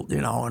and cold,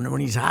 and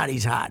when he's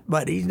hot,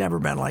 but he's never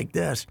been like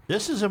this.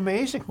 This is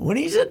amazing. When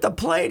he's at the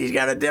plate, he's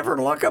got a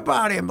different look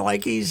about him,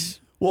 like he's,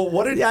 Well,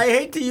 what did I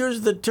hate to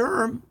use the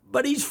term,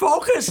 but he's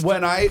focused.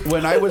 when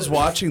I was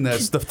watching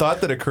this, the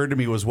thought that occurred to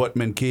me was what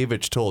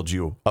Minkiewicz told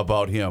you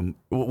about him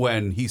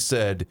when he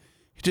said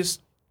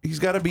he's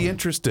got to be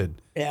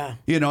interested. Yeah.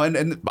 You know,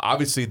 and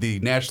obviously the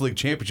National League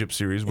Championship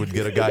Series would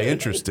get a guy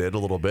interested a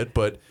little bit,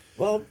 but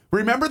Well,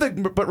 remember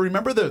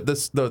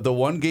the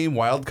one game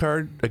wild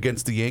card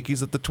against the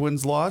Yankees that the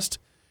Twins lost?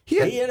 he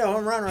hit a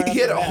home run. Right He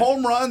hit off a the bat.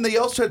 home run. They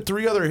also had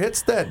 3 other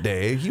hits that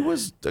day. He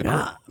was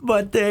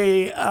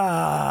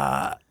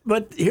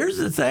But here's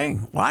the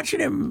thing: watching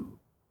him,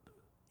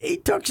 he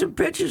took some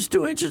pitches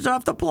 2 inches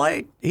off the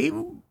plate.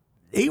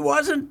 He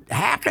wasn't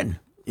hacking.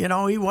 You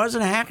know, he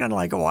wasn't hacking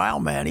like a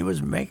wild man. He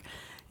was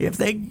if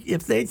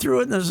they threw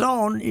it in the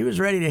zone, he was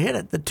ready to hit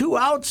it. The 2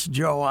 outs,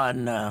 Joe,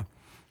 on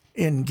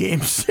in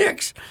Game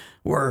 6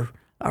 were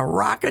a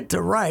rocket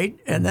to right,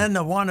 and then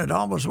the one that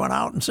almost went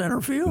out in center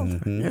field.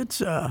 Mm-hmm.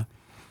 It's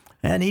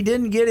and he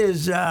didn't get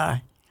his.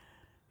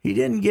 He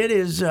didn't get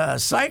his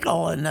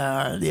cycle in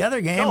the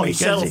other game. No, he because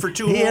settled for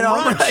 2 he hit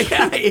home runs.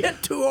 Yeah, he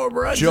hit 2 home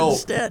runs Joe,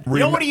 instead. You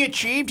know what he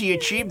achieved? He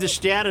achieved the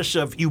status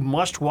of you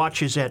must watch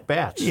his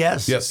at-bats.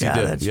 Yes, Yes, he yeah,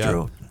 did. that's yeah.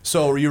 true.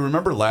 So you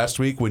remember last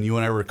week when you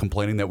and I were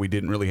complaining that we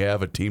didn't really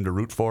have a team to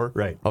root for?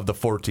 Right. Of the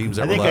 4 teams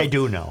that I were think left. I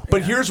do now.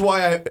 But here's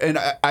why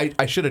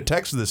I should have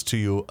texted this to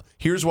you.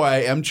 Here's why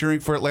I am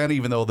cheering for Atlanta,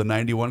 even though the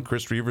 91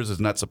 Chris Reavers is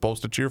not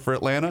supposed to cheer for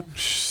Atlanta.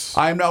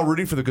 I am now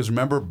rooting for them because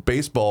remember,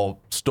 baseball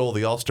stole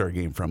the All-Star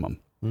game from them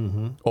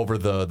over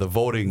the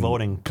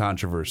voting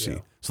controversy. Yeah.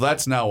 So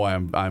that's now why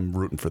I'm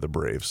rooting for the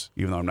Braves,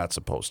 even though I'm not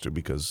supposed to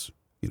because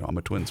I'm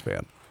a Twins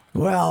fan.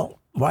 Well,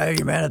 why are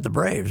you mad at the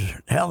Braves?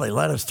 Hell, they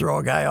let us throw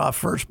a guy off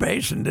first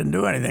base and didn't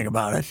do anything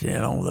about it.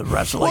 The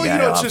wrestle a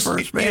guy off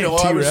first base.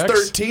 I was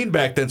 13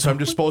 back then, so I'm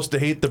just supposed to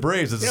hate the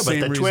Braves. It's Yeah, the but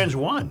same the reason. Twins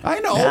won. I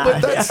know,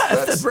 but that's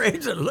the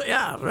Braves.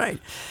 Yeah, right.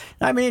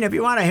 I mean, if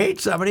you want to hate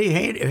somebody,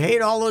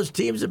 hate all those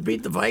teams that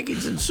beat the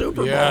Vikings in Super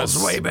Bowls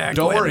Yes. way back.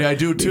 Don't when, worry, I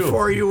do too.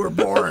 Before you were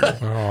born.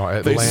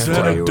 Oh, They Atlanta.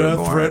 sent a You were death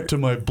born. threat to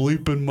my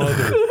bleeping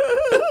mother.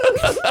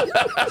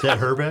 Is that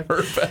Herbeck?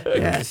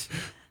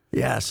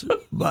 Yes,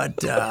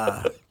 but.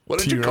 What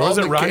did Do you you call know, him? is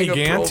it The Ronnie king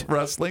Gant? of pro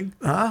wrestling?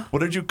 Huh? What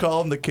did you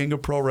call him? The king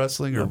of pro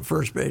wrestling? Or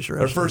First base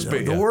wrestling. first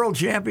base, The yeah. world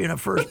champion of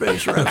first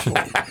base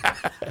wrestling.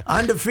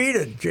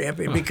 Undefeated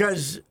champion.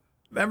 Because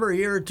remember a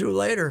year or 2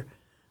 later,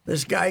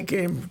 this guy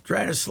came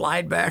trying to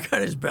slide back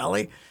on his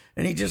belly,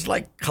 and he just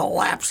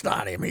collapsed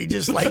on him. He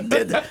just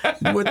did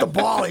with the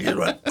ball. He just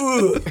went,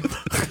 ugh,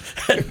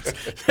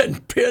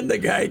 and pinned the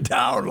guy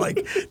down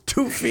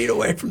 2 feet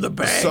away from the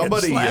bag and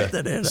slapped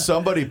it in.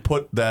 Somebody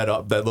put that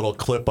little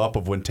clip up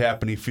of when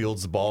Tapani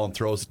fields the ball and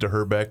throws it to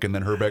Herbeck, and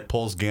then Herbeck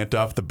pulls Gant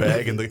off the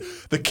bag, and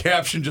the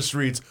caption just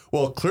reads,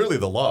 "Well, clearly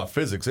the law of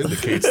physics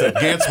indicates that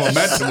Gant's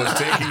momentum was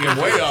taking him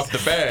way off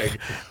the bag."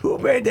 Who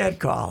made that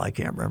call? I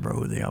can't remember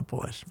who the ump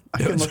was.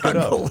 It can was look it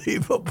up.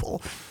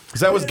 unbelievable.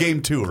 Because that was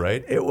game 2,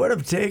 right? It would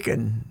have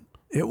taken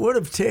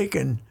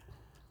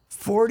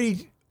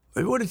 14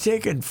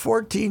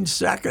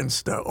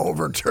 seconds to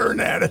overturn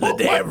that in the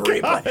damn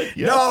replay.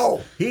 yes.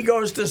 No, he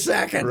goes to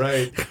second.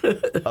 Right.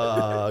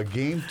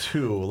 Game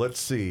 2. Let's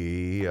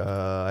see.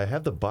 I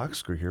have the box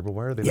score here, but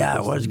why are they? Yeah, not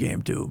it was listed?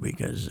 game 2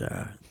 because,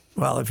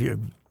 if you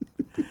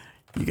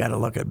got to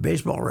look at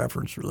Baseball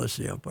Reference to list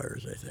the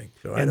umpires, I think.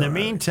 So In the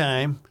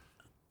meantime,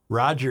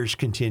 Rogers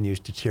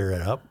continues to tear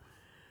it up.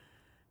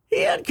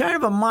 he had kind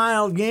of a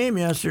mild game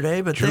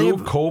yesterday, but Drew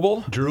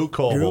Coble? Drew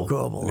Coble. Drew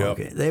Coble. Yep.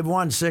 Okay, they've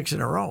won 6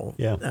 in a row.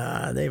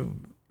 Yeah. They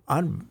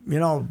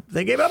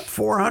gave up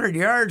 400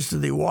 yards to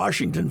the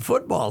Washington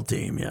football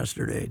team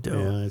yesterday too.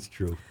 Yeah, that's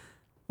true.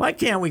 Why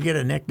can't we get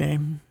a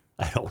nickname?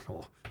 I don't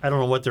know. I don't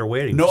know what they're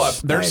waiting No,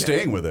 for. they're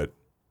staying with it.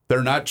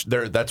 They're not.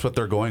 That's what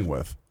they're going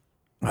with.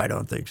 I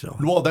don't think so.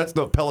 Well, that's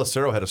the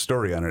Pelissero had a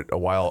story on it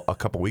a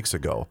couple weeks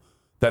ago.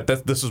 That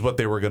this is what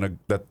they were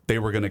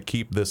gonna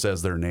keep this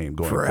as their name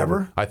going Forever?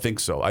 forward. I think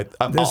so.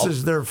 This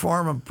is their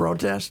form of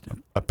protest.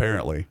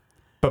 apparently.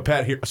 But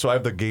Pat, here, so I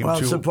have the game Well,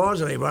 2.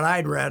 supposedly, what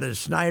I'd read is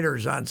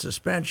Snyder's on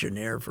suspension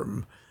here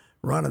from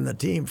running the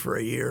team for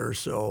a year or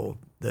so.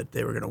 That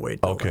they were going to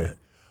wait. Till Okay.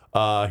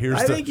 that. Here's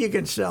I the. think you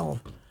can sell.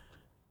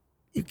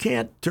 You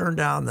can't turn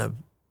down the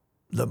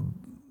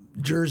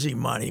jersey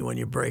money when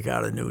you break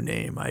out a new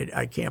name.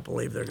 I can't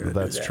believe they're going to do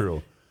that. That's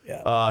true.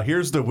 Yeah.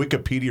 Here's the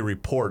Wikipedia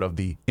report of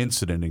the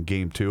incident in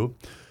Game 2.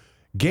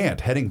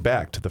 Gant heading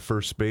back to the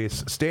first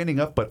base, standing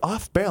up but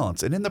off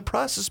balance, and in the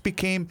process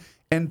became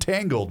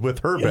entangled with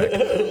Herbeck,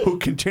 who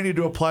continued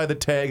to apply the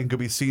tag and could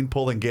be seen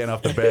pulling Gant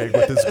off the bag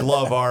with his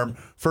glove arm.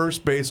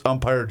 First base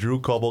umpire Drew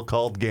Coble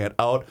called Gant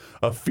out.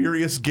 A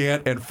furious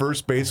Gant and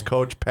first base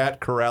coach Pat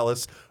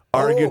Corrales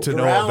argued to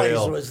no Corrales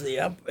avail. was the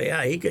up.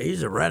 Yeah,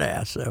 he's a red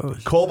ass. That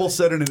was, Coble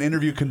said in an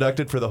interview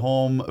conducted for the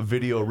home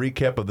video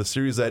recap of the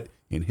series that,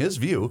 in his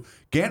view,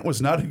 Gant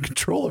was not in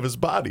control of his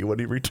body when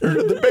he returned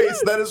to the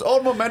base. That his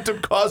own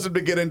momentum caused him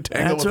to get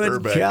entangled That's with what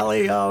Herbeck.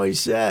 Kelly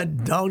always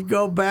said. Don't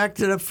go back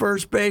to the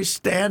first base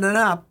standing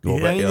up. Go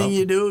back, Anything yep.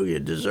 you do, you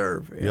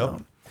deserve. You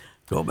know?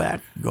 Go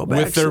back.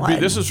 With there sliding.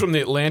 this is from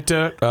the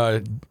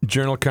Atlanta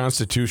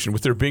Journal-Constitution.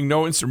 With there being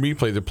no instant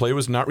replay, the play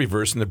was not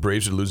reversed, and the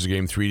Braves would lose the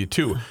game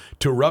 3-2.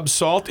 To rub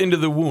salt into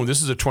the wound,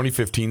 this is a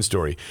 2015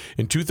 story.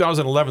 In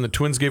 2011, the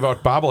Twins gave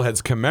out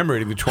bobbleheads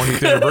commemorating the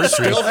 20th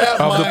anniversary of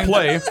the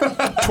play.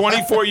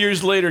 24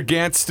 years later,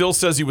 Gant still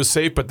says he was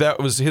safe, but that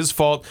was his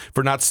fault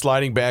for not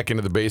sliding back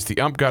into the base. The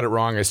ump got it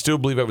wrong. I still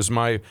believe it was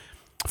my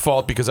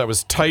fault because I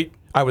was tight.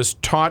 I was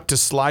taught to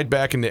slide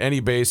back into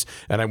any base,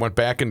 and I went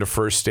back into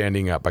first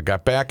standing up. I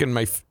got back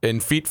in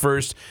feet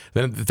first.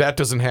 Then that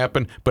doesn't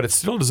happen, but it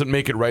still doesn't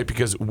make it right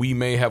because we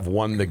may have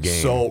won the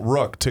game. So,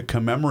 Rook, to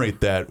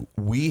commemorate that,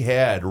 we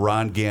had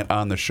Ron Gant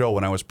on the show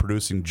when I was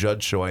producing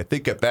Judd's show. I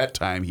think at that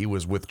time he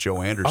was with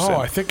Joe Anderson. Oh,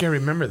 I think I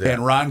remember that.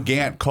 And Ron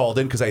Gant called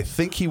in because I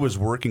think he was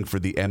working for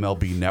the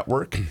MLB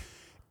Network.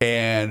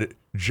 And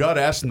Judd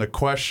asked him the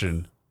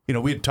question. You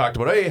know, we had talked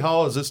about, hey,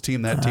 how is this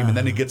team, that team? And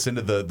then he gets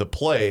into the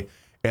play.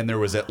 And there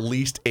was at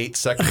least 8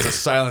 seconds of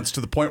silence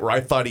to the point where I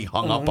thought he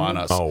hung up on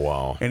us. Oh,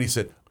 wow. And he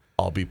said,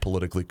 I'll be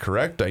politically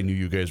correct. I knew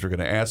you guys were going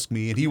to ask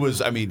me. And he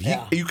was, I mean,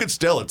 you could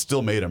still, it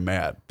still made him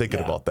mad thinking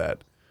about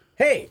that.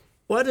 Hey,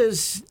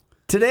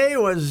 today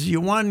was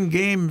you won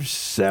Game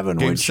 7.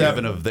 Game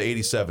 7 of the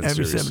 87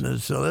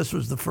 series. So this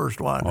was the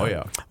first one. Oh,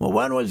 yeah. Well,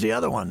 when was the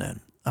other one then?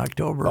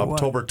 October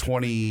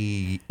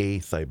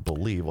 28th, I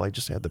believe. Well, I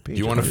just had the page.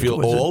 Do you want to feel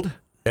Was it- old?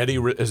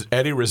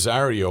 Eddie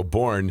Rosario,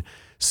 born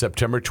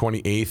September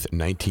 28th,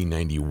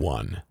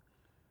 1991.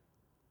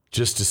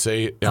 Just to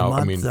say,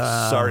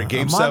 sorry,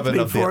 Game 7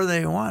 of before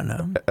they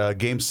won. Huh?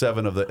 Game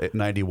 7 of the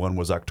 91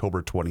 was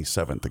October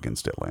 27th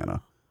against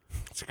Atlanta.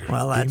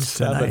 Well, that's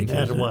 7. tonight.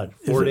 That's isn't it? what?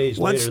 4 days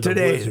What's later, the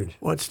today? Blizzard.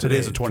 What's today?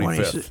 Today's the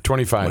 25th.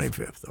 25.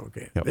 25th.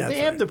 Okay. Yep. That's They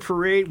had right. the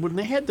parade. When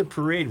they had the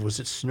parade, was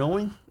it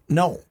snowing?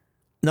 No,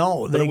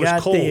 But they it was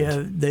got cold.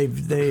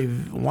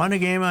 they've won a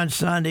game on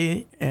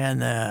Sunday,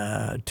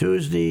 and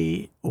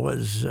Tuesday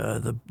was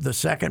the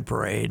second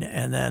parade,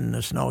 and then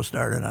the snow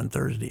started on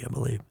Thursday, I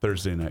believe.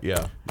 Thursday night,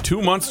 yeah.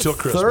 2 months till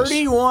Christmas.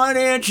 31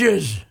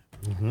 inches.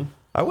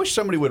 I wish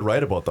somebody would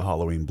write about the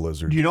Halloween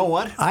blizzard. You know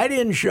what? I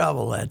didn't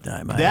shovel that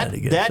time. I had to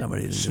get That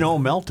somebody to do snow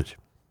melted it.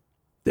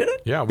 Did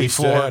it? Yeah, we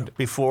said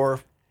before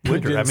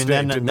winter. didn't I mean,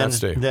 stay, did not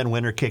stay. then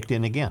winter kicked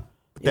in again.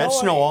 That know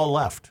snow what? all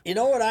left. You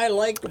know what I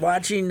liked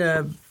watching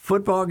the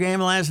football game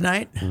last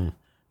night?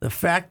 The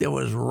fact it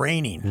was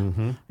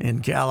raining in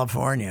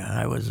California.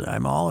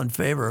 I'm all in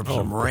favor of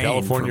some rain.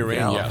 California from rain,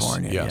 yes,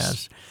 California,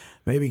 yes.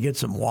 Maybe get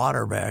some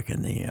water back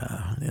in the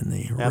Yeah,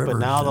 rivers but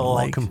now and they'll all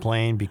lakes.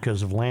 complain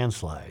because of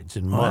landslides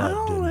and mud.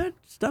 Well, and that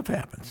stuff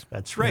happens.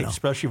 that's right,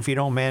 especially if you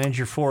don't manage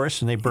your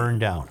forests and they burn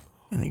down.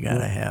 And you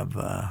gotta have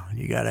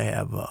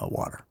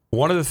water.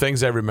 one of the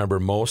things I remember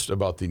most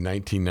about the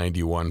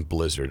 1991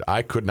 blizzard,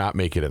 I could not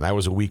make it in. I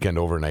was a weekend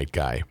overnight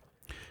guy.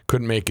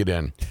 Couldn't make it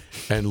in.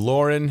 And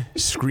Lauren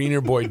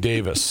Screener Boy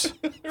Davis,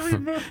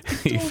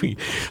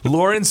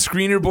 Lauren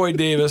Screener Boy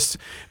Davis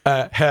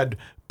had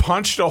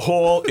punched a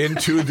hole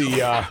into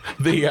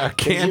the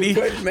candy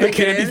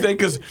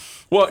thing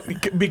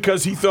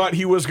because he thought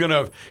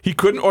he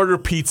couldn't order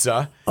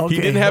pizza. Okay.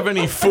 He didn't have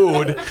any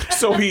food,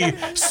 so he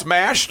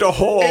smashed a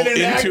hole In an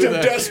into act of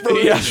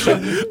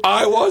desperation. Yeah,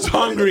 I was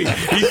hungry.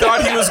 He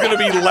thought he was going to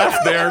be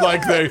left there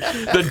like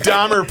the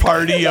Dahmer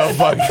party of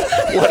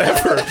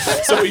whatever.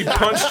 So he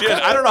punched in.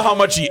 I don't know how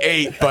much he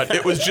ate, but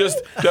that was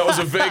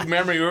a vague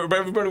memory.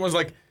 Everybody was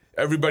like,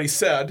 everybody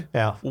said,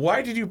 Yeah.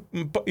 why did you?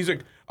 He's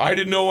like, I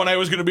didn't know when I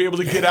was going to be able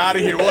to get out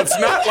of here. Well, it's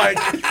not like,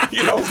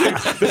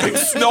 the big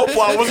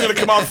snowplow wasn't going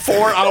to come out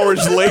 4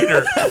 hours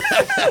later.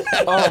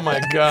 Oh my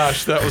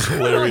gosh, that was You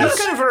hilarious.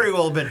 could have very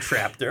well been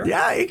trapped there.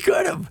 Yeah, he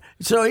could have.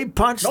 So he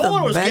punched No the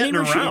one was vending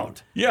getting machine.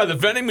 around. Yeah, the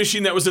vending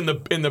machine that was in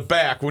the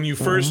back when you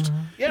first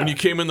when you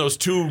came in those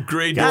two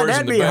gray God, doors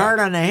that'd in the be back. hard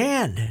on the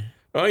hand.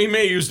 Oh, he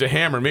may have used a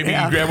hammer. Maybe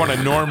Yeah. he grabbed one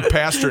of Norm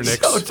Pasternik's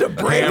So to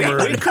break it,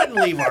 hammer. We couldn't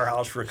leave our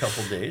house for a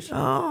couple days.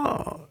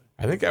 I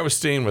think I was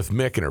staying with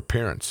Mick and her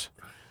parents.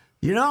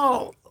 You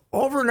know,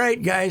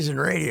 overnight guys in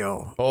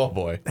radio Oh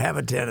boy, have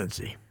a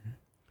tendency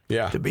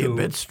yeah. to be a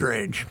bit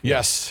strange.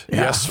 Yes,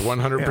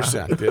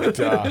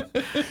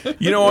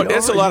 100%. You know what?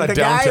 It's a lot of the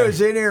guy downtime.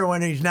 who's in here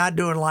when he's not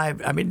doing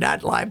live. I mean,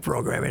 not live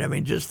programming. I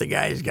mean, just the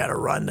guy who's got to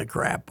run the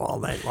crap all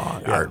night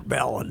long. Art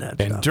Bell and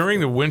that And stuff. during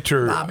the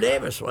winter, Bob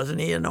Davis,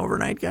 wasn't he an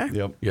overnight guy?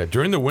 Yep. yeah,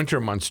 during the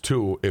winter months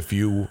too, if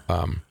you,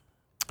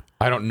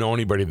 I don't know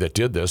anybody that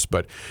did this,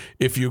 but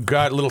if you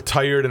got a little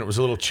tired and it was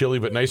a little chilly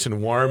but nice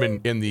and warm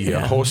in the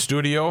host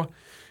studio,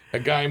 a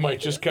guy might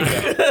just kind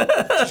of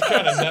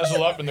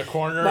nuzzle up in the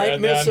corner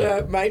and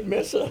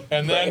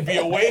then be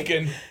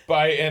awakened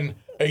by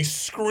a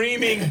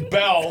screaming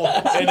bell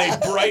and a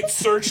bright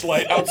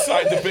searchlight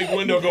outside the big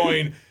window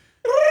going,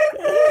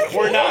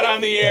 "We're not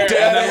on the air." And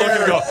then look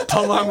and go,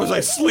 "How long was I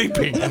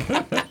sleeping?"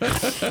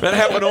 That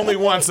happened only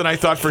once, and I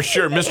thought for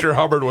sure Mr.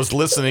 Hubbard was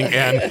listening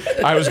and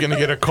I was going to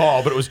get a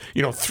call. But it was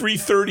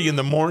 3:30 in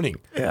the morning.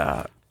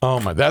 Yeah. Oh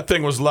my! That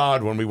thing was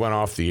loud when we went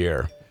off the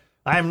air.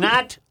 I'm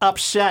not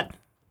upset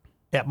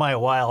at my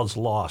Wild's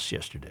loss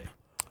yesterday.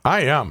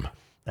 I am.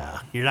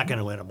 You're not going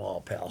to win them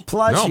all, pal.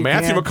 Plus, No, you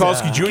Matthew can't,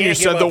 Mikulski Jr. can't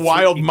said give the up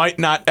Wild three. might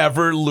not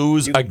ever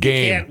lose a You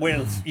game. can't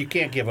win. You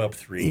can't give up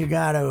 3. You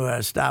got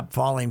to stop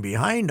falling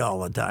behind all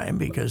the time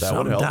because That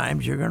would help.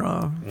 sometimes you're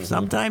gonna,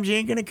 sometimes you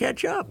ain't gonna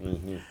catch up.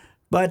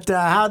 But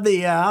how'd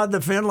the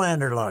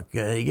Finlander look?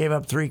 He gave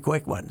up 3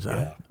 quick ones.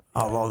 Huh?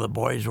 Although the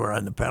boys were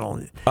on the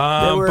penalty,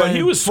 there were but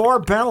he was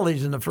 4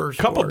 penalties in the first.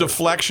 couple quarter.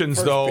 deflections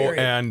First though, period.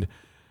 and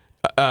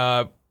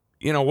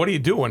what do you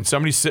do when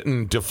somebody's sitting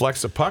and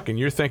deflects a puck and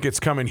you think it's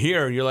coming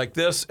here and you're like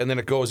this and then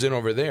it goes in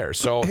over there?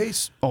 So Hey,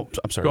 I'm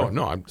sorry. Go,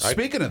 no, I-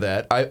 Speaking of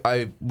that,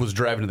 I was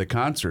driving to the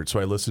concert, so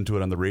I listened to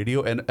it on the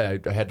radio, and I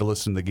had to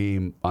listen to the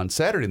game on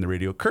Saturday in the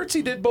radio.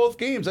 Kurtzy did both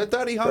games. I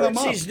thought he hung them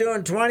up. He's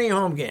doing 20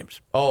 home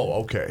games.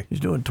 Oh, okay. He's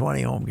doing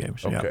 20 home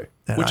games. yeah. Okay.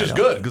 And Which I is don't-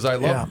 good because I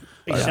love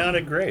He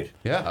sounded great.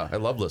 I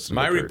love listening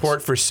my to Kurtz.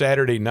 report for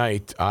Saturday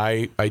night,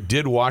 I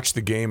did watch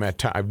the game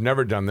at I've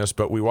never done this,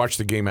 but we watched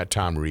the game at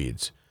Tom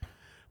Reed's.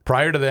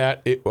 Prior to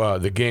that, it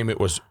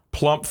was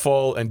plump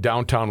full and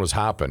downtown was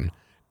hopping.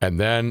 And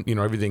then,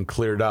 everything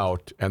cleared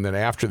out. And then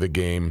after the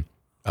game,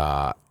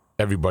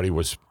 everybody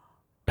was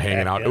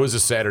hanging out. yeah. It was a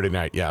Saturday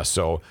night, yeah.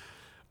 So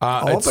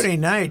it's-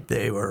 Opening night,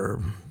 they were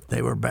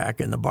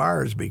back in the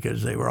bars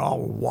because they were all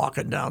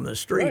walking down the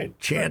street Right.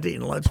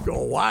 chanting "Let's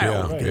go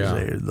wild" Yeah,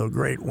 because yeah. the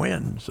great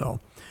win. So,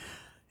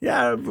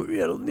 yeah,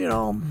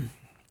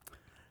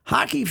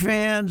 hockey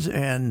fans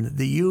and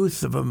the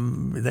youth of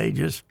them, they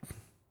just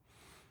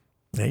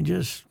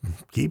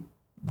keep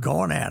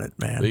going at it,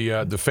 man.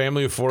 the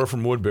family of 4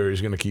 from Woodbury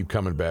is going to keep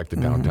coming back to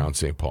downtown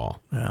St.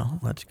 Paul. Well,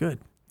 that's good.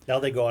 Now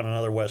they go on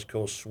another West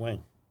Coast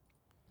swing.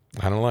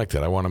 I don't like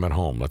that. I want them at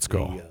home. Let's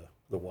go.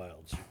 The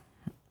Wilds.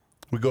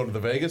 We go to the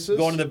Vegases?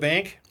 Going to the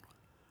bank?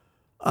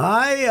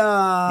 I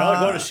No,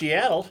 going to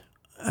Seattle.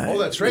 Oh,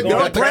 that's right. They They go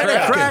got to the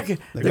Kraken. Kraken.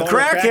 the going to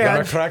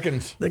Crackheads.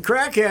 Krakens. The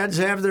Crackheads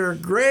have their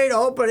great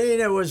opening.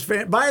 It was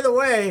by the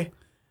way,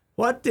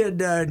 what did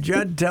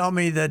Judd tell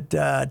me that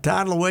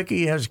Todd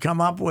Lewicki has come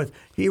up with?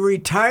 He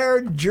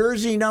retired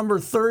jersey number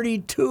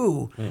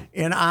 32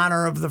 in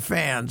honor of the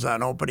fans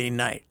on opening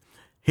night.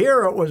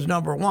 Here it was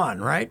number 1,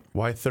 right?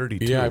 Why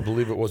 32? Yeah, I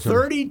believe it was.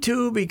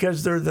 32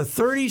 because they're the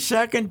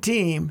 32nd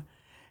team,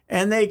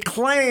 and they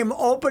claim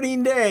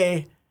opening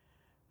day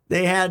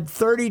they had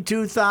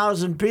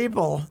 32,000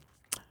 people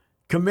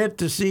commit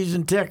to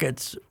season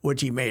tickets,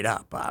 which he made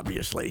up,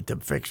 obviously, to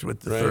fix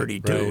with the Right,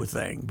 32 right.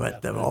 thing.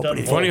 But the it opening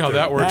doesn't Funny how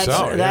that works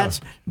out.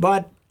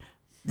 but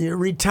the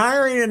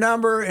retiring a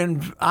number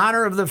in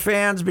honor of the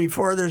fans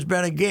before there's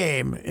been a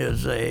game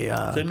is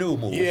It's a new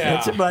move.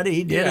 Yeah. but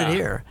he did Yeah. it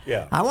here.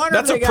 Yeah. I wonder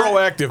That's if they a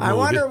proactive I move.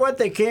 wonder what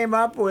they came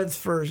up with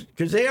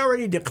because they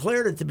already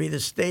declared it to be the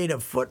state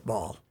of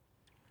football.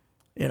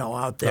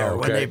 Out there Oh,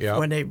 okay, yeah.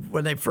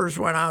 when they first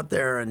went out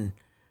there and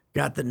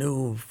got the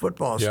new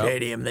football Yeah.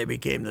 stadium, they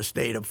became the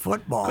state of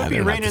football. Could Be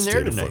They're not raining the there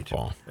state of tonight.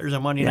 football. There's a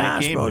Monday Yeah, night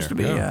it's game supposed to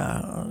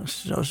there.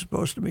 be.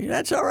 Supposed to be.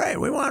 That's all right.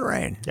 We want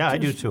rain. Yeah, I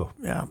do too.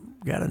 Yeah,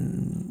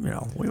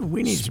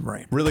 we need some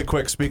rain. Really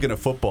quick, speaking of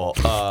football,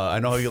 I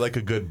know you like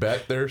a good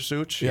bet there,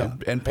 Such. Yeah.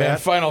 And Pat.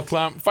 Final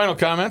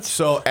comments.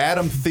 So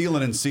Adam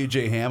Thielen and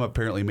C.J. Ham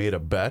apparently made a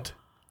bet,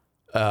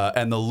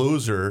 and the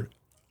loser,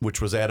 which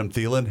was Adam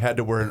Thielen, had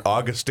to wear an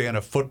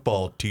Augustana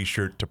football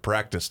T-shirt to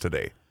practice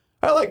today.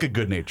 I like a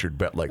good-natured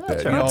bet like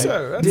that. That's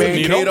a needle.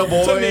 Mankato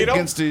It's a boy needle.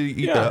 against the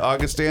Yeah.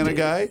 Augustana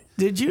guy.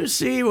 Did you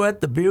see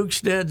what the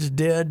Bukesteds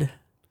did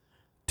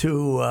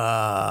to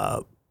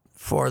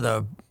for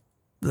the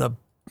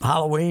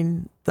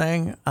Halloween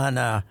thing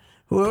on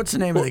what's the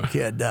name of the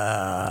kid?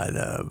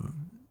 The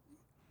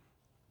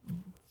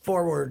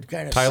forward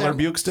kind of Tyler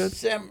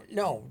Bukestad?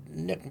 No,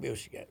 Nick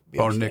Bukestad.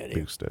 Oh, Nick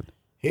Bukestad.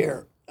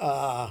 Here.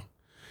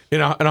 In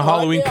a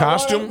Halloween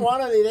costume.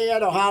 They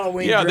had a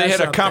Halloween. Yeah, they dress had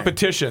a up thing.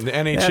 competition. The They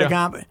had a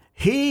NHL.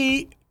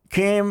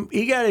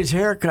 He got his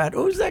hair cut.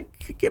 Who's that?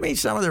 Give me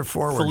some of their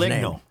forwards'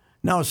 Foligno. name.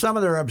 No, some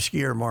of their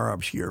more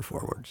obscure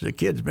forwards. The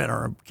kid had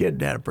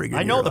a pretty good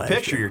I know year the last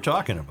picture year. you're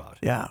talking about.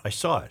 Yeah. I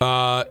saw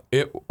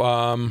it.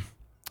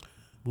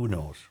 Who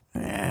knows?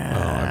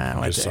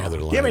 I just saw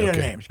their line. Give me their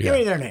Okay. names. Yeah. Give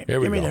me their names. Here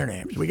we Give me go. their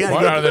names.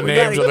 What are the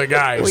names of the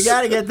guys? We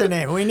got to get the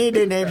name. We need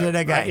the names of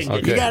the guys.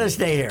 Okay. You got to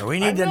stay here. We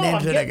need the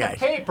names of the guys.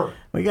 paper.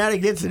 We got to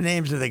get the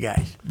names of the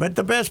guys. But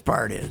the best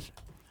part is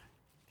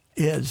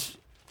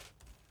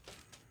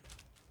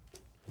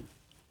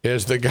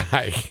Is the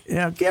guy.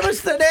 give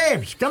us the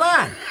names. Come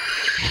on.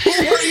 Who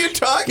are you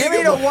talking Give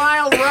me the about?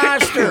 wild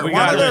roster. We One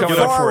got of it the coming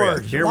up for you.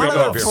 forwards. Here One we of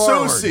go. the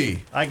forwards.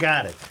 Susie. I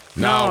got it.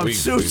 No, we-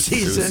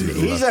 Susie's Susie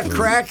he's a left.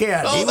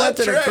 crackhead. Oh, He went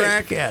to the that's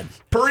right. crackhead.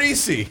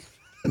 Parisi.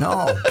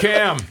 No.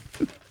 Cam.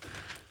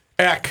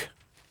 Eck.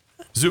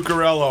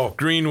 Zuccarello.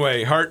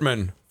 Greenway.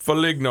 Hartman.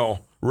 Foligno.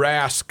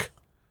 Rask.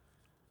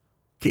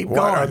 Keep What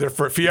are going. there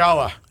for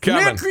Fiala?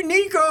 Kevin.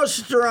 Nico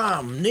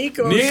Strum.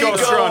 Nico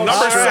Strum,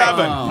 number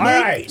 7. All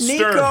right.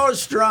 Nico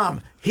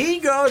Strum. He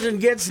goes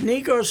and gets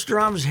Nico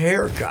Strum's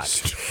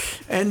haircut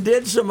and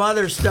did some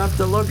other stuff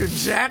to look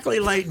exactly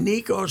like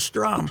Nico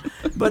Strum.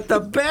 But the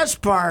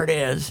best part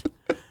is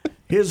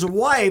his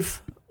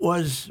wife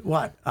was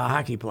what? A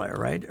hockey player,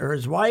 right? Or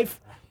his wife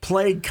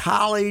played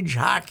college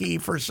hockey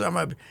for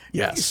some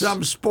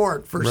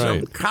sport for some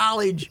Right.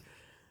 college,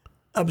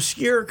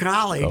 obscure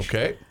college.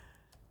 Okay.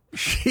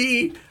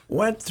 She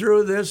went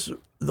through this,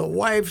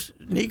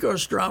 Nico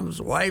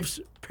Strum's wife's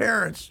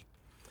parents,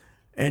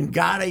 and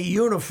got a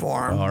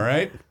uniform. All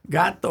right.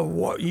 Got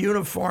the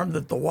uniform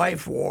that the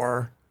wife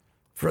wore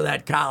for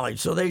that college.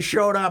 So they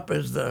showed up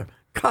as the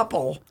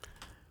couple.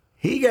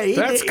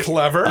 That's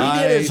clever. He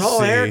did his I whole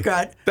see.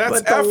 haircut, That's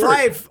but the effort.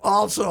 wife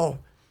also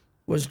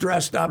was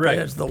dressed up Right.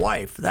 as the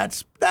wife.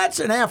 That's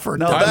an effort.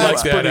 No, to I do. like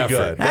that's that pretty effort.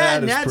 good. That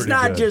And is that's pretty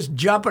not good. just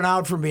jumping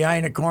out from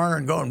behind a corner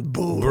and going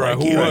boo. Right,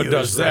 like who you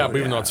does used that, to.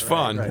 even though it's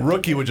fun?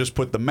 Rookie would just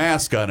put the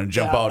mask on and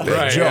jump out at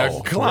Right, Joe.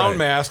 a clown Right.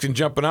 mask and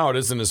jumping out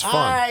isn't as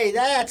fun.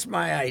 That's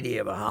my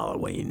idea of a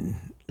Halloween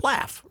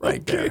laugh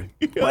right there.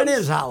 When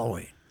is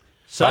Halloween?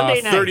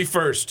 Sunday night.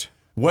 31st.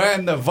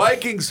 When the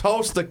Vikings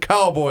host the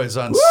Cowboys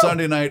on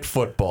Sunday Night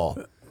Football.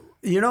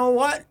 You know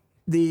what?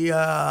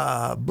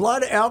 The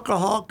blood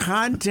alcohol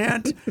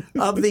content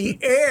of the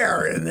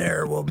air in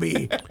there will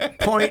be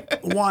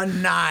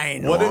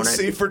 0.19. What did won't it?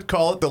 Seifert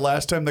call it the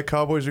last time the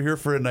Cowboys were here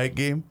for a night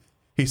game?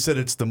 He said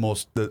it's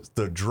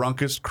the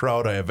drunkest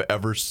crowd I have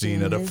ever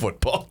seen at a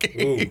football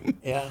game.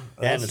 Yeah,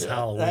 That is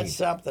Halloween. That's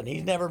something.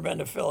 He's never been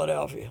to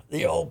Philadelphia,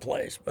 the old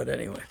place. But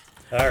anyway.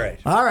 All right.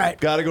 All right.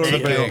 Got to go to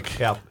the bank.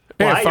 Yeah.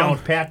 Hey, Well, I fun.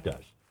 don't. Pat does.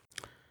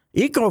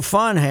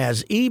 EcoFun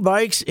has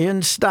e-bikes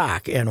in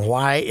stock. And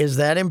why is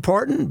that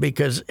important?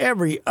 Because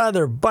every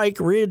other bike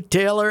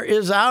retailer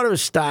is out of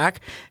stock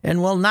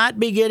and will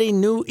not be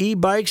getting new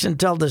e-bikes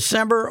until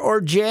December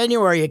or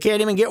January. You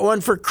can't even get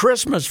one for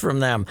Christmas from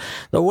them.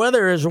 The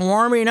weather is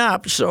warming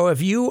up, so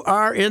if you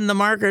are in the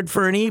market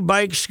for an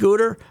e-bike,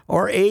 scooter,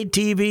 or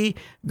ATV,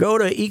 go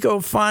to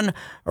EcoFun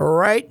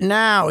right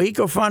now.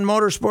 EcoFun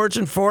Motorsports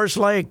in Forest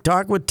Lake.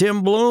 Talk with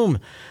Tim Bloom,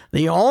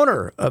 the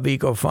owner of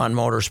EcoFun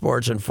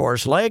Motorsports in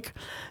Forest Lake.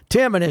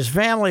 Tim and his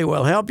family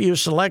will help you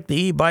select the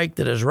e-bike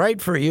that is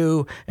right for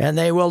you, and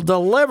they will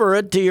deliver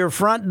it to your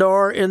front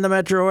door in the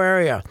metro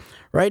area.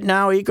 Right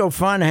now,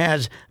 EcoFun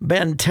has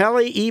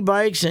Bentelli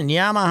e-bikes and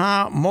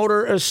Yamaha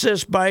Motor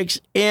Assist bikes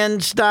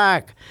in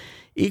stock.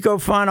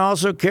 EcoFun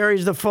also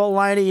carries the full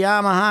line of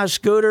Yamaha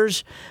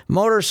scooters,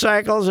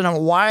 motorcycles, and a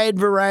wide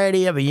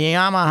variety of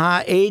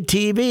Yamaha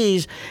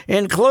ATVs,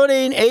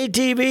 including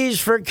ATVs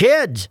for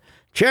kids.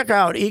 Check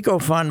out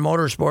EcoFun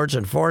Motorsports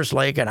in Forest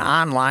Lake and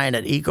online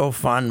at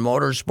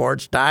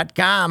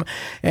ecofunmotorsports.com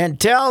and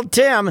tell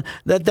Tim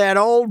that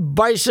old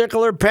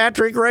bicycler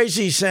Patrick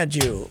Racy sent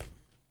you.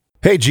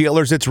 Hey,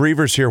 GLers, it's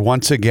Reavers here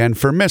once again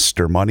for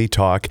Mr. Money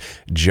Talk,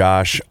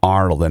 Josh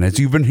Arnold. And as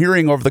you've been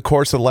hearing over the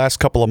course of the last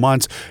couple of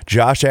months,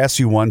 Josh asks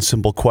you one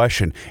simple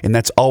question, and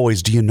that's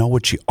always, do you know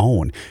what you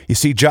own? You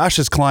see,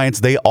 Josh's clients,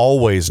 they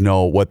always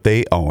know what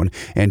they own,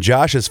 and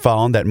Josh has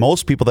found that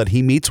most people that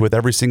he meets with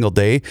every single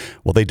day,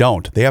 well, they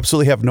don't. They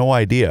absolutely have no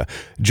idea.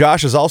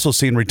 Josh has also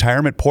seen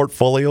retirement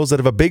portfolios that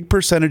have a big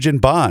percentage in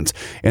bonds,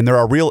 and there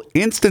are real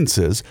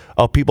instances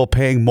of people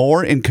paying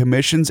more in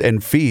commissions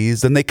and fees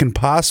than they can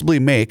possibly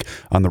make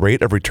on the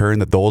rate of return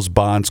that those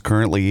bonds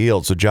currently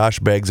yield. So Josh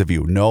begs of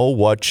you, know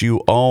what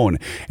you own.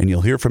 And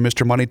you'll hear from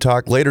Mr. Money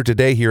Talk later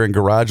today here in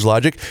Garage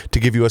Logic to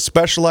give you a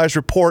specialized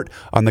report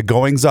on the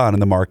goings-on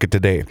in the market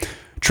today.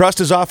 Trust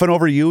is often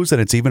overused,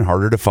 and it's even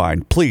harder to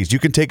find. Please, you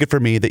can take it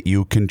from me that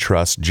you can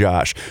trust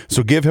Josh.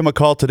 So give him a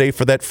call today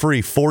for that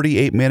free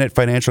 48-minute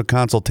financial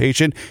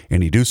consultation,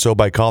 and you do so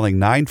by calling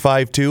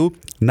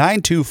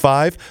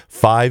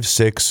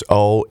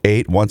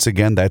 952-925-5608. Once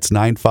again, that's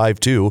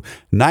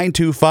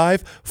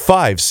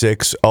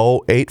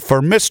 952-925-5608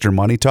 for Mr.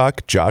 Money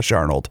Talk, Josh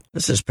Arnold.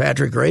 This is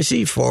Patrick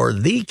Racy for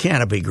The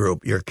Canopy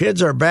Group. Your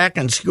kids are back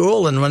in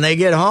school, and when they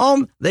get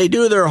home, they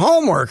do their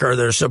homework, or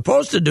they're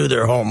supposed to do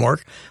their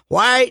homework.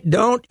 Why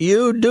don't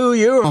you do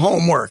your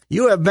homework?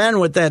 You have been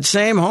with that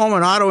same home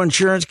and auto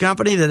insurance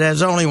company that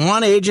has only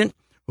one agent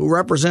who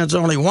represents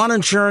only one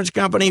insurance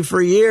company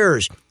for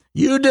years.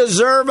 You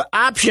deserve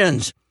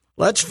options.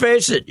 Let's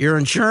face it, your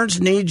insurance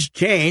needs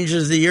change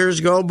as the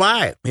years go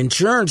by.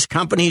 Insurance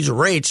companies'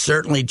 rates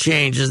certainly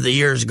change as the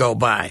years go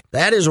by.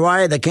 That is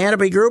why the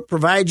Canopy Group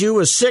provides you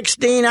with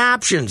 16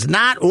 options,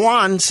 not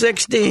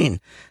 16.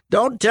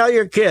 Don't tell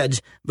your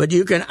kids, but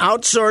you can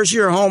outsource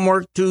your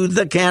homework to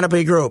the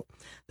Canopy Group.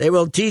 They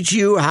will teach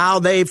you how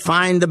they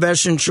find the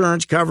best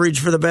insurance coverage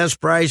for the best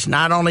price,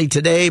 not only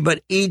today,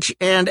 but each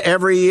and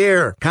every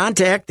year.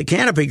 Contact the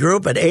Canopy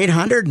Group at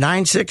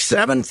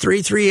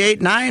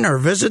 800-967-3389 or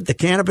visit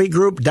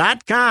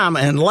thecanopygroup.com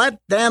and let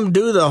them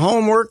do the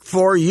homework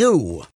for you.